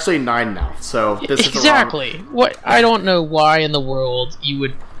honest. They're actually 9 now. So this exactly. is What I don't know why in the world you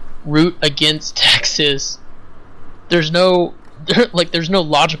would root against Texas. There's no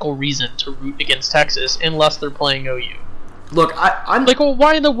logical reason to root against Texas unless they're playing OU. Look, I'm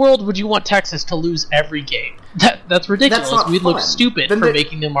why in the world would you want Texas to lose every game? That's ridiculous. We'd look stupid for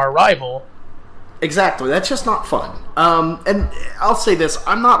making them our rival. Exactly. That's just not fun. And I'll say this: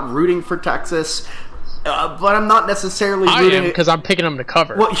 I'm not rooting for Texas, but I'm not necessarily rooting. I am because I'm picking them to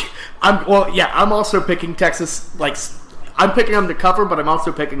cover. I'm also picking Texas. I'm picking them to cover, but I'm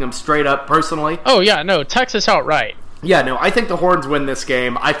also picking them straight up personally. Oh yeah, no, Texas outright. Yeah, no, I think the Horns win this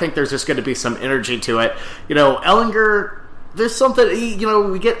game. I think there's just going to be some energy to it. Ellinger. There's something,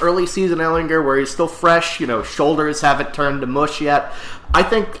 we get early season Ellinger where he's still fresh. Shoulders haven't turned to mush yet. I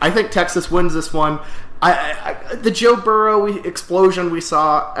think Texas wins this one. The Joe Burrow explosion we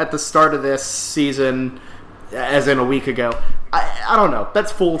saw at the start of this season, as in a week ago, I don't know.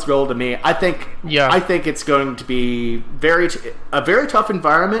 That's fool's gold to me. I think it's going to be a very tough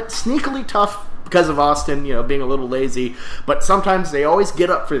environment, sneakily tough because of Austin, being a little lazy. But sometimes they always get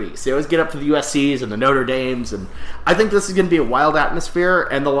up for these. They always get up for the USCs and the Notre Dames. And I think this is going to be a wild atmosphere,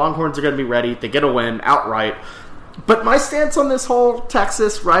 and the Longhorns are going to be ready to get a win outright. But my stance on this whole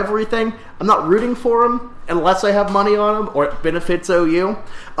Texas rivalry thing, I'm not rooting for them unless I have money on them or it benefits OU.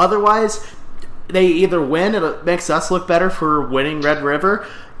 Otherwise, they either win and it makes us look better for winning Red River,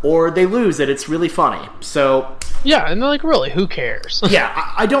 or they lose and it's really funny. So yeah, and really, who cares?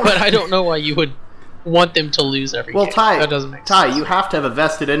 Yeah, I don't. But I don't know why you would want them to lose every game. Ty, that doesn't make sense. You have to have a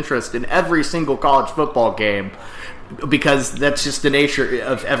vested interest in every single college football game because that's just the nature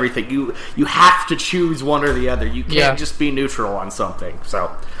of everything. You have to choose one or the other. You can't just be neutral on something.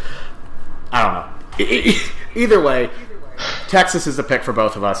 So I don't know. Either way, Texas is the pick for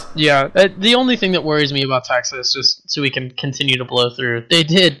both of us. Yeah, the only thing that worries me about Texas, just so we can continue to blow through, they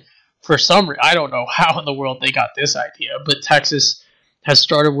did, for some reason, I don't know how in the world they got this idea, but Texas has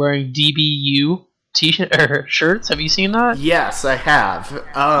started wearing DBU t-shirt or shirts. Have you seen that? Yes, I have.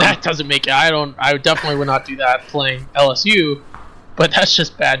 That doesn't make it. I definitely would not do that playing LSU, but that's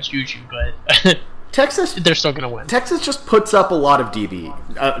just bad juju. But Texas, they're still going to win. Texas just puts up a lot of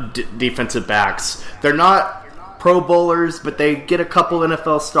defensive backs. They're not Pro Bowlers, but they get a couple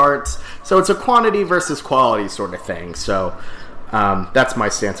NFL starts. So it's a quantity versus quality sort of thing. So that's my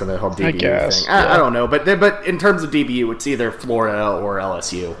stance on the whole DBU thing. I don't know, but in terms of DBU, it's either Florida or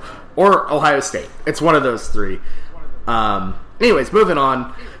LSU. or Ohio State. It's one of those three. Anyways, moving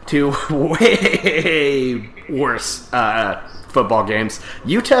on to way worse football games.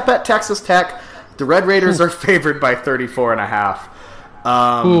 UTEP at Texas Tech. The Red Raiders are favored by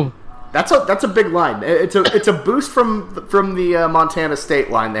 34.5. That's a big line. It's a boost from the Montana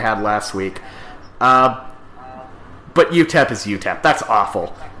State line they had last week. But UTEP is UTEP. That's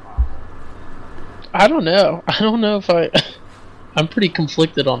awful. I don't know. I don't know if I'm pretty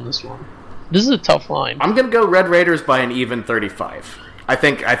conflicted on this one. This is a tough line. I'm gonna go Red Raiders by an even 35. I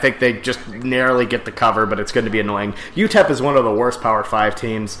think they just narrowly get the cover, but it's going to be annoying. UTEP is one of the worst Power 5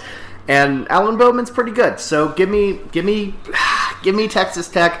 teams, and Alan Bowman's pretty good. So give me Texas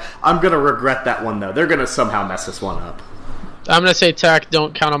Tech. I'm going to regret that one though. They're going to somehow mess this one up. I'm going to say Tech.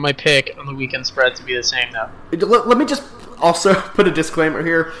 Don't count on my pick on the weekend spread to be the same though. Let me just also put a disclaimer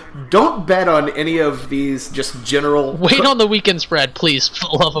here. Don't bet on any of these just general... Wait on the weekend spread, please, for the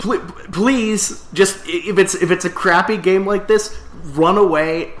love of... Please, just if it's a crappy game like this, run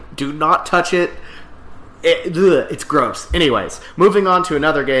away. Do not touch it. It's gross. Anyways, moving on to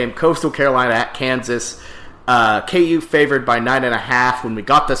another game. Coastal Carolina at Kansas. KU favored by 9.5. When we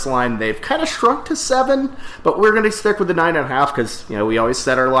got this line, they've kind of shrunk to 7, but we're going to stick with the 9.5 because we always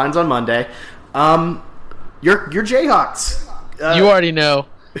set our lines on Monday. Your Jayhawks. You already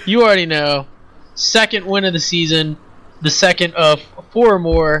know. Second win of the season. The second of 4 or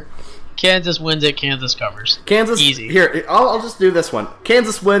more. Kansas wins it. Kansas covers. Kansas easy. Here, I'll just do this one.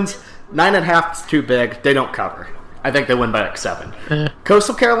 Kansas wins. 9.5 is too big. They don't cover. I think they win by like 7.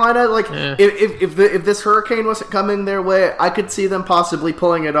 Coastal Carolina, if this hurricane wasn't coming their way, I could see them possibly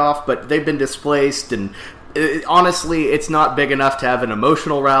pulling it off. But they've been displaced, and honestly, it's not big enough to have an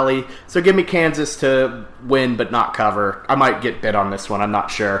emotional rally. So give me Kansas to win but not cover. I might get bid on this one. I'm not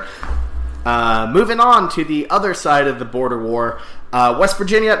sure. Moving on to the other side of the border war. West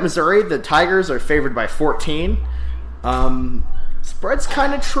Virginia at Missouri. The Tigers are favored by 14. Spread's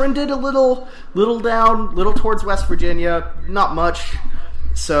kind of trended a little down, little towards West Virginia. Not much.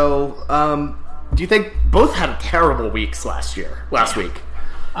 So, do you think both had terrible weeks last week?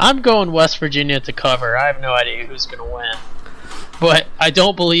 I'm going West Virginia to cover. I have no idea who's going to win. But I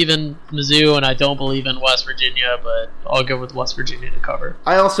don't believe in Mizzou, and I don't believe in West Virginia, but I'll go with West Virginia to cover.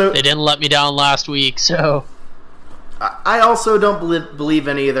 They didn't let me down last week, so... I also don't believe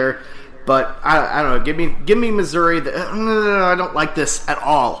in either, but I don't know. Give me Missouri. I don't like this at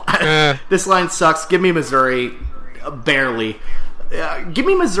all. This line sucks. Give me Missouri, barely. Give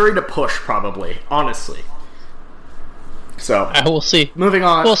me Missouri to push, probably, honestly. So we'll see. Moving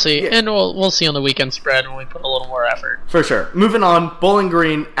on. We'll see, and we'll see on the weekend spread when we put a little more effort. For sure. Moving on. Bowling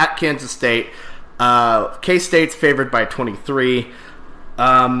Green at Kansas State. K-State's favored by 23.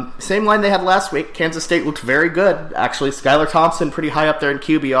 Same line they had last week. Kansas State looked very good, actually. Skylar Thompson pretty high up there in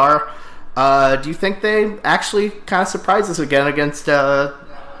QBR. Do you think they actually kind of surprise us again against a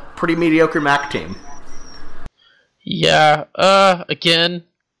pretty mediocre MAC team? Yeah. Again,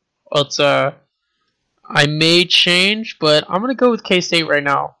 it's I may change, but I'm gonna go with K-State right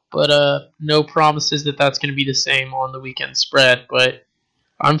now. But no promises that that's gonna be the same on the weekend spread. But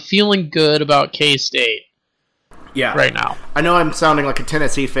I'm feeling good about K-State. Yeah, right now. I know I'm sounding like a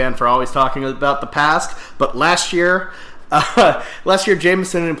Tennessee fan for always talking about the past, but last year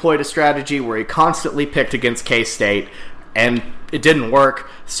Jameson employed a strategy where he constantly picked against K-State, and it didn't work.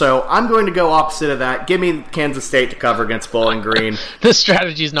 So I'm going to go opposite of that. Give me Kansas State to cover against Bowling Green. This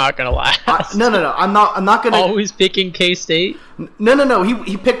strategy's not going to last. No. I'm not going to always picking K-State. No.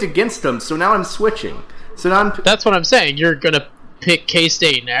 He picked against them, so now I'm switching. So now that's what I'm saying. You're going to pick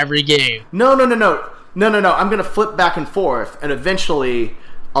K-State in every game. No. I'm going to flip back and forth, and eventually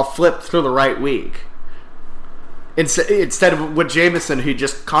I'll flip through the right week. Instead of with Jameson, who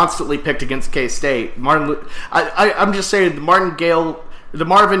just constantly picked against K-State. I'm just saying the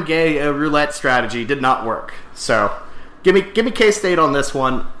Marvin Gaye roulette strategy did not work. So give me K-State on this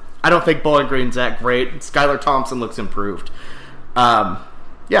one. I don't think Bowling Green's that great. Skylar Thompson looks improved.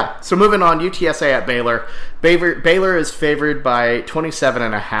 Yeah, so moving on, UTSA at Baylor. Baylor is favored by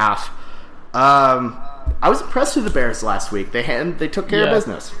 27.5. I was impressed with the Bears last week. They took care of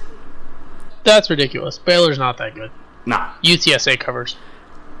business. That's ridiculous. Baylor's not that good. Nah. UTSA covers.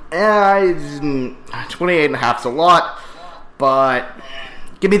 28.5 is a lot, but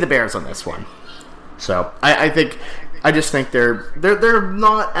give me the Bears on this one. So I just think they're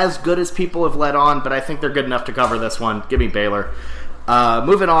not as good as people have let on, but I think they're good enough to cover this one. Give me Baylor.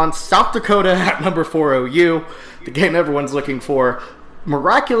 Moving on, South Dakota at number 4 OU, the game everyone's looking for.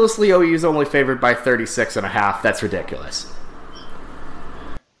 Miraculously, OU's only favored by 36.5. That's ridiculous.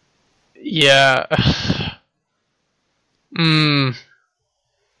 Yeah.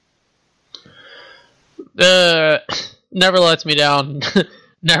 Never lets me down.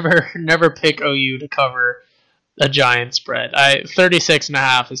 never pick OU to cover a giant spread.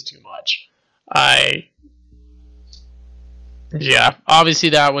 36.5 is too much. Obviously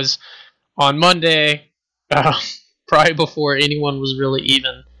that was on Monday, probably before anyone was really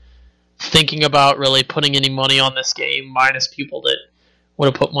even thinking about really putting any money on this game, minus people that would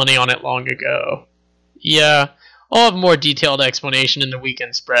have put money on it long ago. Yeah, I'll have a more detailed explanation in the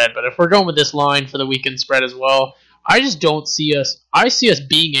weekend spread, but if we're going with this line for the weekend spread as well, I just don't see us. I see us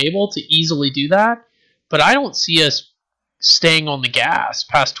being able to easily do that, but I don't see us staying on the gas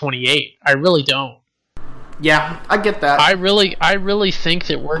past 28. I really don't. Yeah, I get that. I really think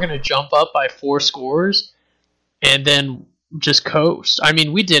that we're going to jump up by 4 scores and then just coast. I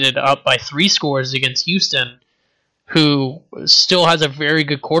mean, we did it up by 3 scores against Houston, who still has a very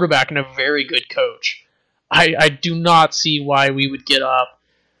good quarterback and a very good coach. I do not see why we would get up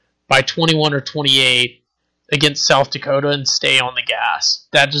by 21 or 28 against South Dakota and stay on the gas.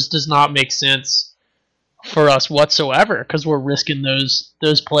 That just does not make sense for us whatsoever, because we're risking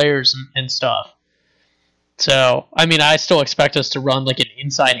those players and stuff. So, I mean, I still expect us to run like an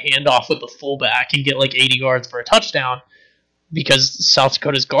inside handoff with the fullback and get like 80 yards for a touchdown because South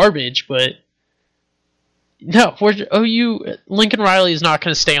Dakota's garbage, but no, Lincoln Riley is not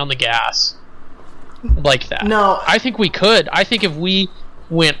going to stay on the gas like that. No. I think we could. I think if we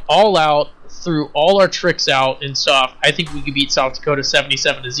went all out, threw all our tricks out and stuff, I think we could beat South Dakota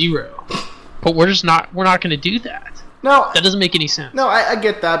 77-0. But we're not going to do that. No, that doesn't make any sense. No, I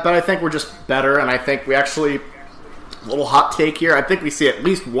get that, but I think we're just better, and I think we actually, a little hot take here, I think we see at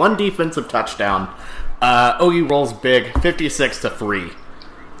least one defensive touchdown. OU rolls big, 56-3,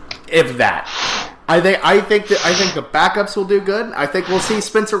 if that. I think the backups will do good. I think we'll see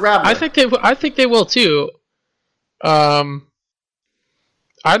Spencer Rattler. I think they will too. I'd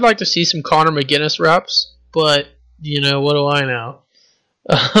like to see some Connor McGinnis reps, but what do I know?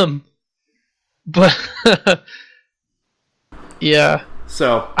 But. Yeah.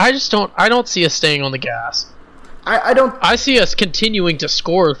 So I don't see us staying on the gas. I see us continuing to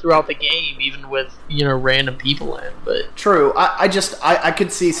score throughout the game, even with random people in. But true. I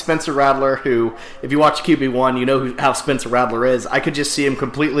could see Spencer Rattler, who, if you watch QB1, you know how Spencer Rattler is. I could just see him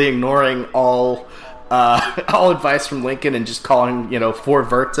completely ignoring all advice from Lincoln and just calling 4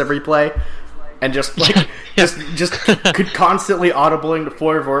 verts every play, and just like just could constantly audibling to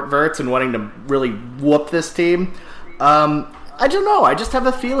 4 verts and wanting to really whoop this team. I don't know. I just have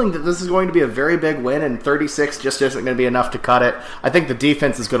a feeling that this is going to be a very big win, and 36 just isn't going to be enough to cut it. I think the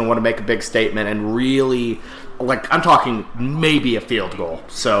defense is going to want to make a big statement and really, I'm talking maybe a field goal.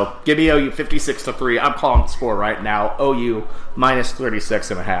 So give me OU 56-3. I'm calling the score right now. OU minus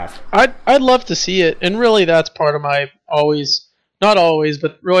 36.5. I'd love to see it, and really that's part of my not always,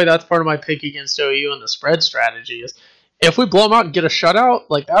 but really that's part of my pick against OU and the spread strategy is if we blow them out and get a shutout,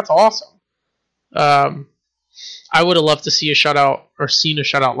 that's awesome. I would have loved to see a shutout or seen a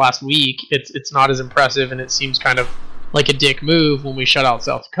shutout last week. It's not as impressive, and it seems kind of like a dick move when we shut out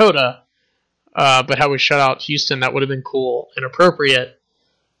South Dakota. But how we shut out Houston, that would have been cool and appropriate.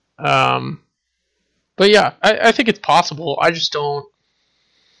 But yeah, I think it's possible. I just don't.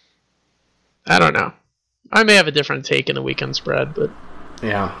 I don't know. I may have a different take in the weekend spread, but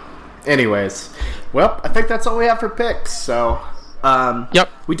yeah. Anyways, well, I think that's all we have for picks. So. Yep.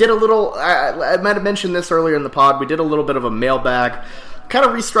 We did a little, I might have mentioned this earlier in the pod, we did a little bit of a mailbag, kind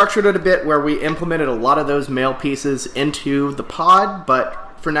of restructured it a bit where we implemented a lot of those mail pieces into the pod,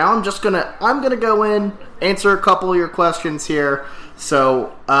 but for now I'm going to go in, answer a couple of your questions here.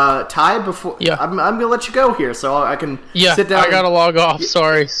 So, Ty, before I'm going to let you go here so I can sit down. I got to log off.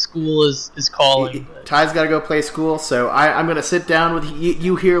 Sorry, school is calling. Ty's got to go play school, so I'm going to sit down with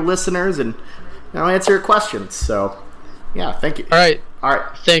you here, listeners, and I'll answer your questions. So, yeah, thank you. All right.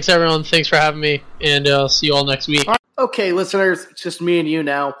 Thanks, everyone. Thanks for having me, and I'll see you all next week. Okay, listeners, it's just me and you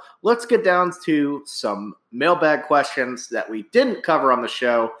now. Let's get down to some mailbag questions that we didn't cover on the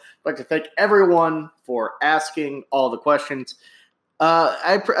show. I'd like to thank everyone for asking all the questions.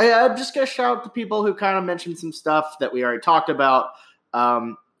 I'm just going to shout out to people who kind of mentioned some stuff that we already talked about.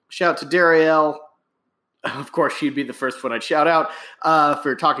 Shout out to Darielle. Of course, she'd be the first one I'd shout out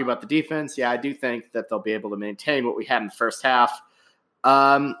for talking about the defense. Yeah, I do think that they'll be able to maintain what we had in the first half.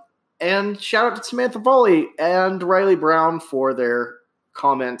 And shout out to Samantha Foley and Riley Brown for their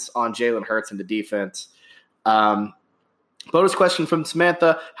comments on Jalen Hurts and the defense. Bonus question from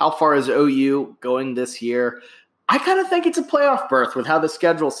Samantha: how far is OU going this year? I kind of think it's a playoff berth with how the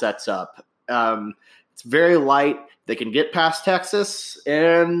schedule sets up. It's very light. They can get past Texas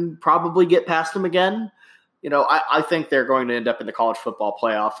and probably get past them again. I think they're going to end up in the college football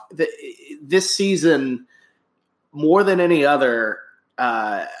playoff. This season, more than any other,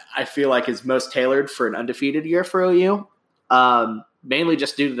 I feel like is most tailored for an undefeated year for OU, mainly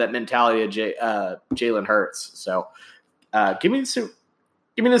just due to that mentality of Jalen Hurts. So give me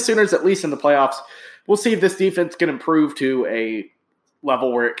the Sooners at least in the playoffs. We'll see if this defense can improve to a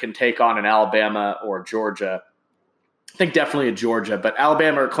level where it can take on an Alabama or Georgia. I think definitely a Georgia, but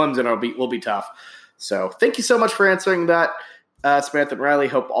Alabama or Clemson will be tough. So thank you so much for answering that, Samantha and Riley.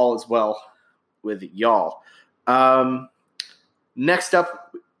 Hope all is well with y'all. Next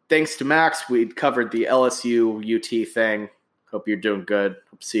up, thanks to Max, we covered the LSU UT thing. Hope you're doing good.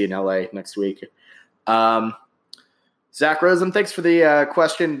 Hope to see you in LA next week. Zach Rosen, thanks for the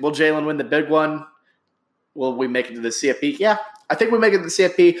question. Will Jalen win the big one? Will we make it to the CFP? Yeah, I think we make it to the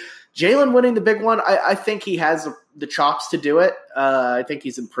CFP. Jalen winning the big one, I think he has the chops to do it. I think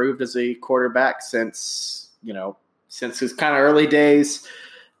he's improved as a quarterback since his kind of early days.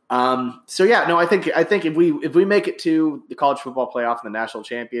 So yeah, no, I think if we make it to the college football playoff and the national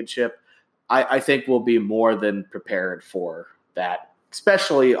championship, I think we'll be more than prepared for that,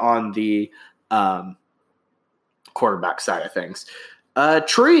 especially on the quarterback side of things.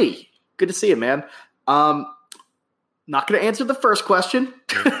 Tree, good to see you, man. Not going to answer the first question.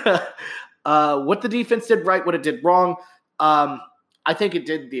 What the defense did right, what it did wrong. I think it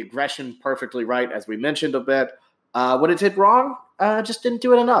did the aggression perfectly right, as we mentioned a bit. What it did wrong, just didn't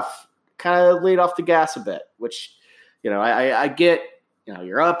do it enough. Kind of laid off the gas a bit, which, I get,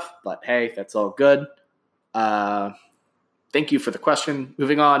 you're up, but hey, that's all good. Thank you for the question.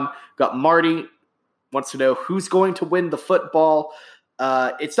 Moving on, got Marty wants to know who's going to win the football.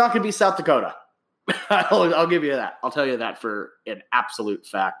 It's not going to be South Dakota. I'll give you that. I'll tell you that for an absolute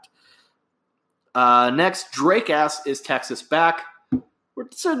fact. Next, Drake asks, is Texas back? We're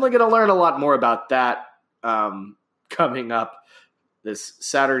certainly going to learn a lot more about that coming up this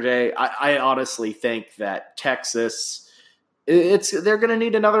Saturday. I honestly think that Texas, they're going to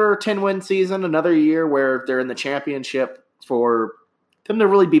need another 10-win season, another year where they're in the championship for them to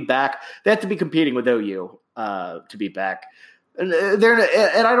really be back. They have to be competing with OU to be back. And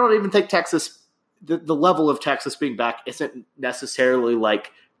I don't even think Texas, the level of Texas being back isn't necessarily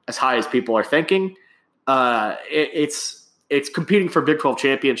like as high as people are thinking. It's competing for Big 12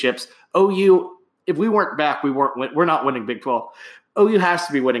 championships. OU, if we weren't back, we're not winning Big 12. OU has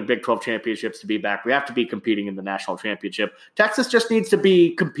to be winning Big 12 championships to be back. We have to be competing in the national championship. Texas just needs to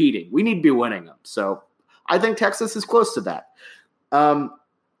be competing. We need to be winning them. So I think Texas is close to that.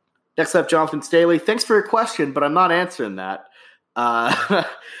 Next up, Jonathan Staley. Thanks for your question, but I'm not answering that.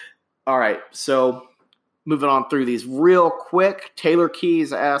 All right, so moving on through these real quick. Taylor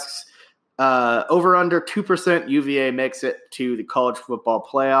Keys asks, over under 2% UVA makes it to the college football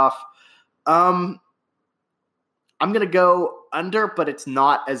playoff. I'm going to go under, but it's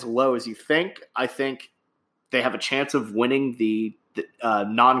not as low as you think. I think they have a chance of winning the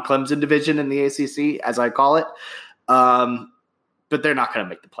non-Clemson division in the ACC, as I call it. But they're not going to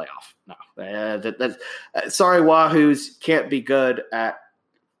make the playoff. No. Sorry, Wahoos can't be good at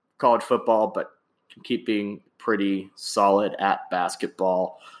college football, but can keep being pretty solid at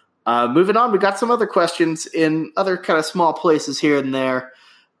basketball. Moving on, we got some other questions in other kind of small places here and there.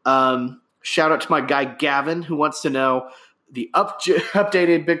 Shout out to my guy Gavin, who wants to know the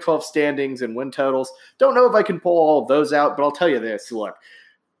updated Big 12 standings and win totals. Don't know if I can pull all of those out, but I'll tell you this. Look,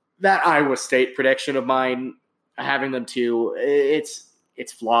 that Iowa State prediction of mine, having them to, it's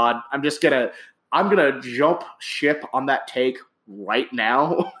flawed. I'm gonna jump ship on that take right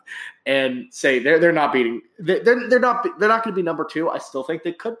now and say they're not beating. They're not going to be number 2. I still think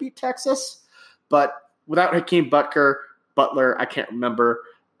they could beat Texas, but without Hakeem Butler, I can't remember.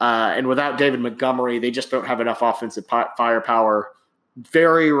 And without David Montgomery, they just don't have enough offensive firepower.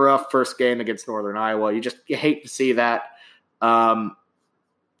 Very rough first game against Northern Iowa. You hate to see that.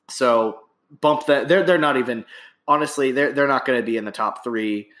 So bump that. They're not even, honestly, they're not going to be in the top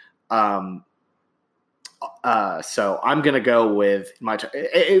 3. So I'm going to go with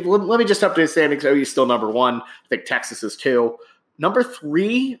let me just update standings. OU's still number 1. I think Texas is 2. Number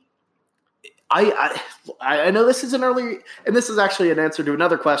 3, I know this is an early, and this is actually an answer to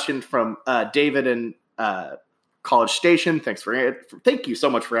another question from David in College Station. Thank you so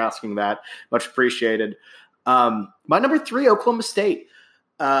much for asking that. Much appreciated. My number 3, Oklahoma State.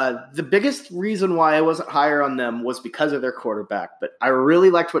 The biggest reason why I wasn't higher on them was because of their quarterback, but I really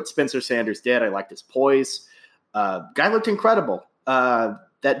liked what Spencer Sanders did. I liked his poise. Guy looked incredible.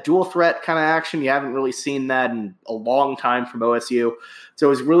 That dual threat kind of action, you haven't really seen that in a long time from OSU. So it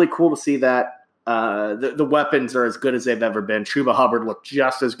was really cool to see that. The weapons are as good as they've ever been. Chuba Hubbard looked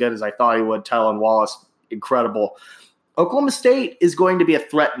just as good as I thought he would. Tylan Wallace incredible. Oklahoma State is going to be a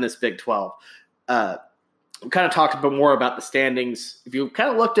threat in this Big 12. We kind of talked a bit more about the standings. If you kind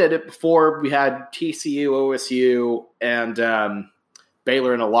of looked at it before, we had TCU, OSU, and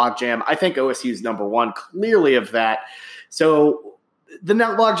Baylor in a logjam. I think OSU is number one, clearly of that. So the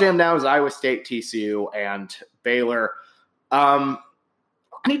logjam now is Iowa State, TCU, and Baylor. I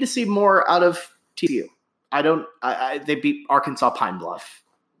need to see more out of TCU. They beat Arkansas Pine Bluff.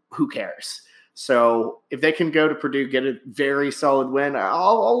 Who cares? So if they can go to Purdue, get a very solid win,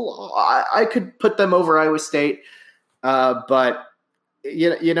 I could put them over Iowa State. But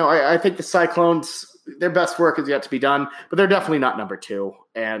I think the Cyclones, their best work is yet to be done, but they're definitely not number two,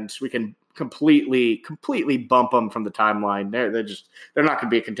 and we can completely bump them from the timeline. They're not going to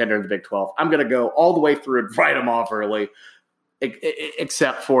be a contender in the Big 12. I'm going to go all the way through and write them off early,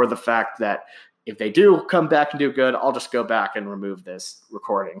 except for the fact that if they do come back and do good, I'll just go back and remove this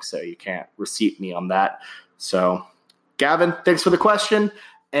recording, so you can't receipt me on that. So, Gavin, thanks for the question,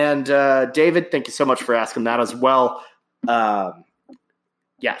 and David, thank you so much for asking that as well.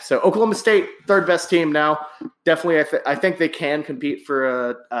 So Oklahoma State, third best team now. Definitely, I think they can compete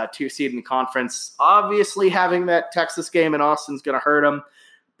for a 2 seed in the conference. Obviously, having that Texas game in Austin is going to hurt them.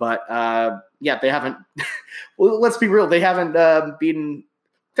 But, they haven't – well, let's be real. They haven't beaten –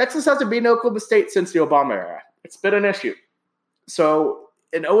 Texas hasn't beaten Oklahoma State since the Obama era. It's been an issue. So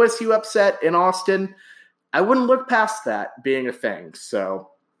an OSU upset in Austin, I wouldn't look past that being a thing.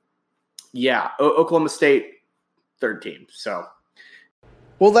 So, Oklahoma State, third team. So –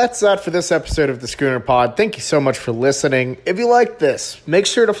 well, that's that for this episode of the Schooner Pod. Thank you so much for listening. If you like this, make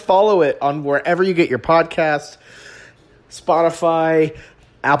sure to follow it on wherever you get your podcast, Spotify,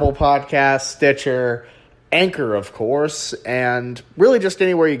 Apple Podcasts, Stitcher, Anchor, of course, and really just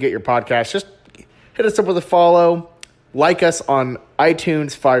anywhere you get your podcast. Just hit us up with a follow. Like us on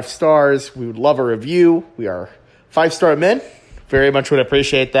iTunes, 5 stars. We would love a review. We are 5-star men. Very much would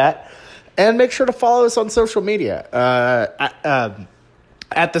appreciate that. And make sure to follow us on social media.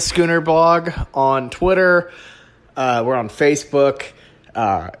 At the Schooner Blog on Twitter. We're on Facebook,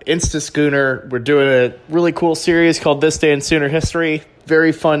 Insta Schooner. We're doing a really cool series called This Day in Sooner History.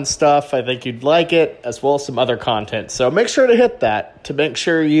 Very fun stuff. I think you'd like it, as well as some other content. So make sure to hit that to make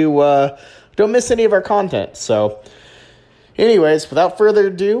sure you don't miss any of our content. So anyways, without further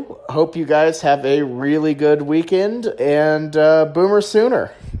ado, hope you guys have a really good weekend, and Boomer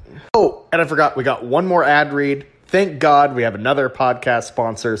Sooner. Oh, and I forgot, we got one more ad read. Thank God we have another podcast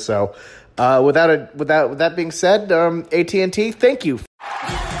sponsor. So with that being said, AT&T, thank you.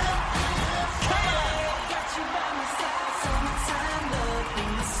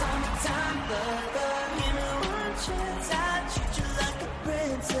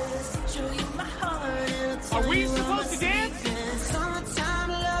 Are we supposed to dance?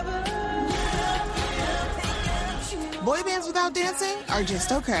 Boy bands without dancing are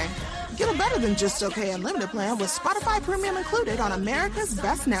just okay. Get a better than just okay unlimited plan with Spotify Premium included on America's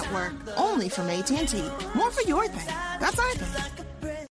Best Network. Only from AT&T. More for your thing. That's our thing.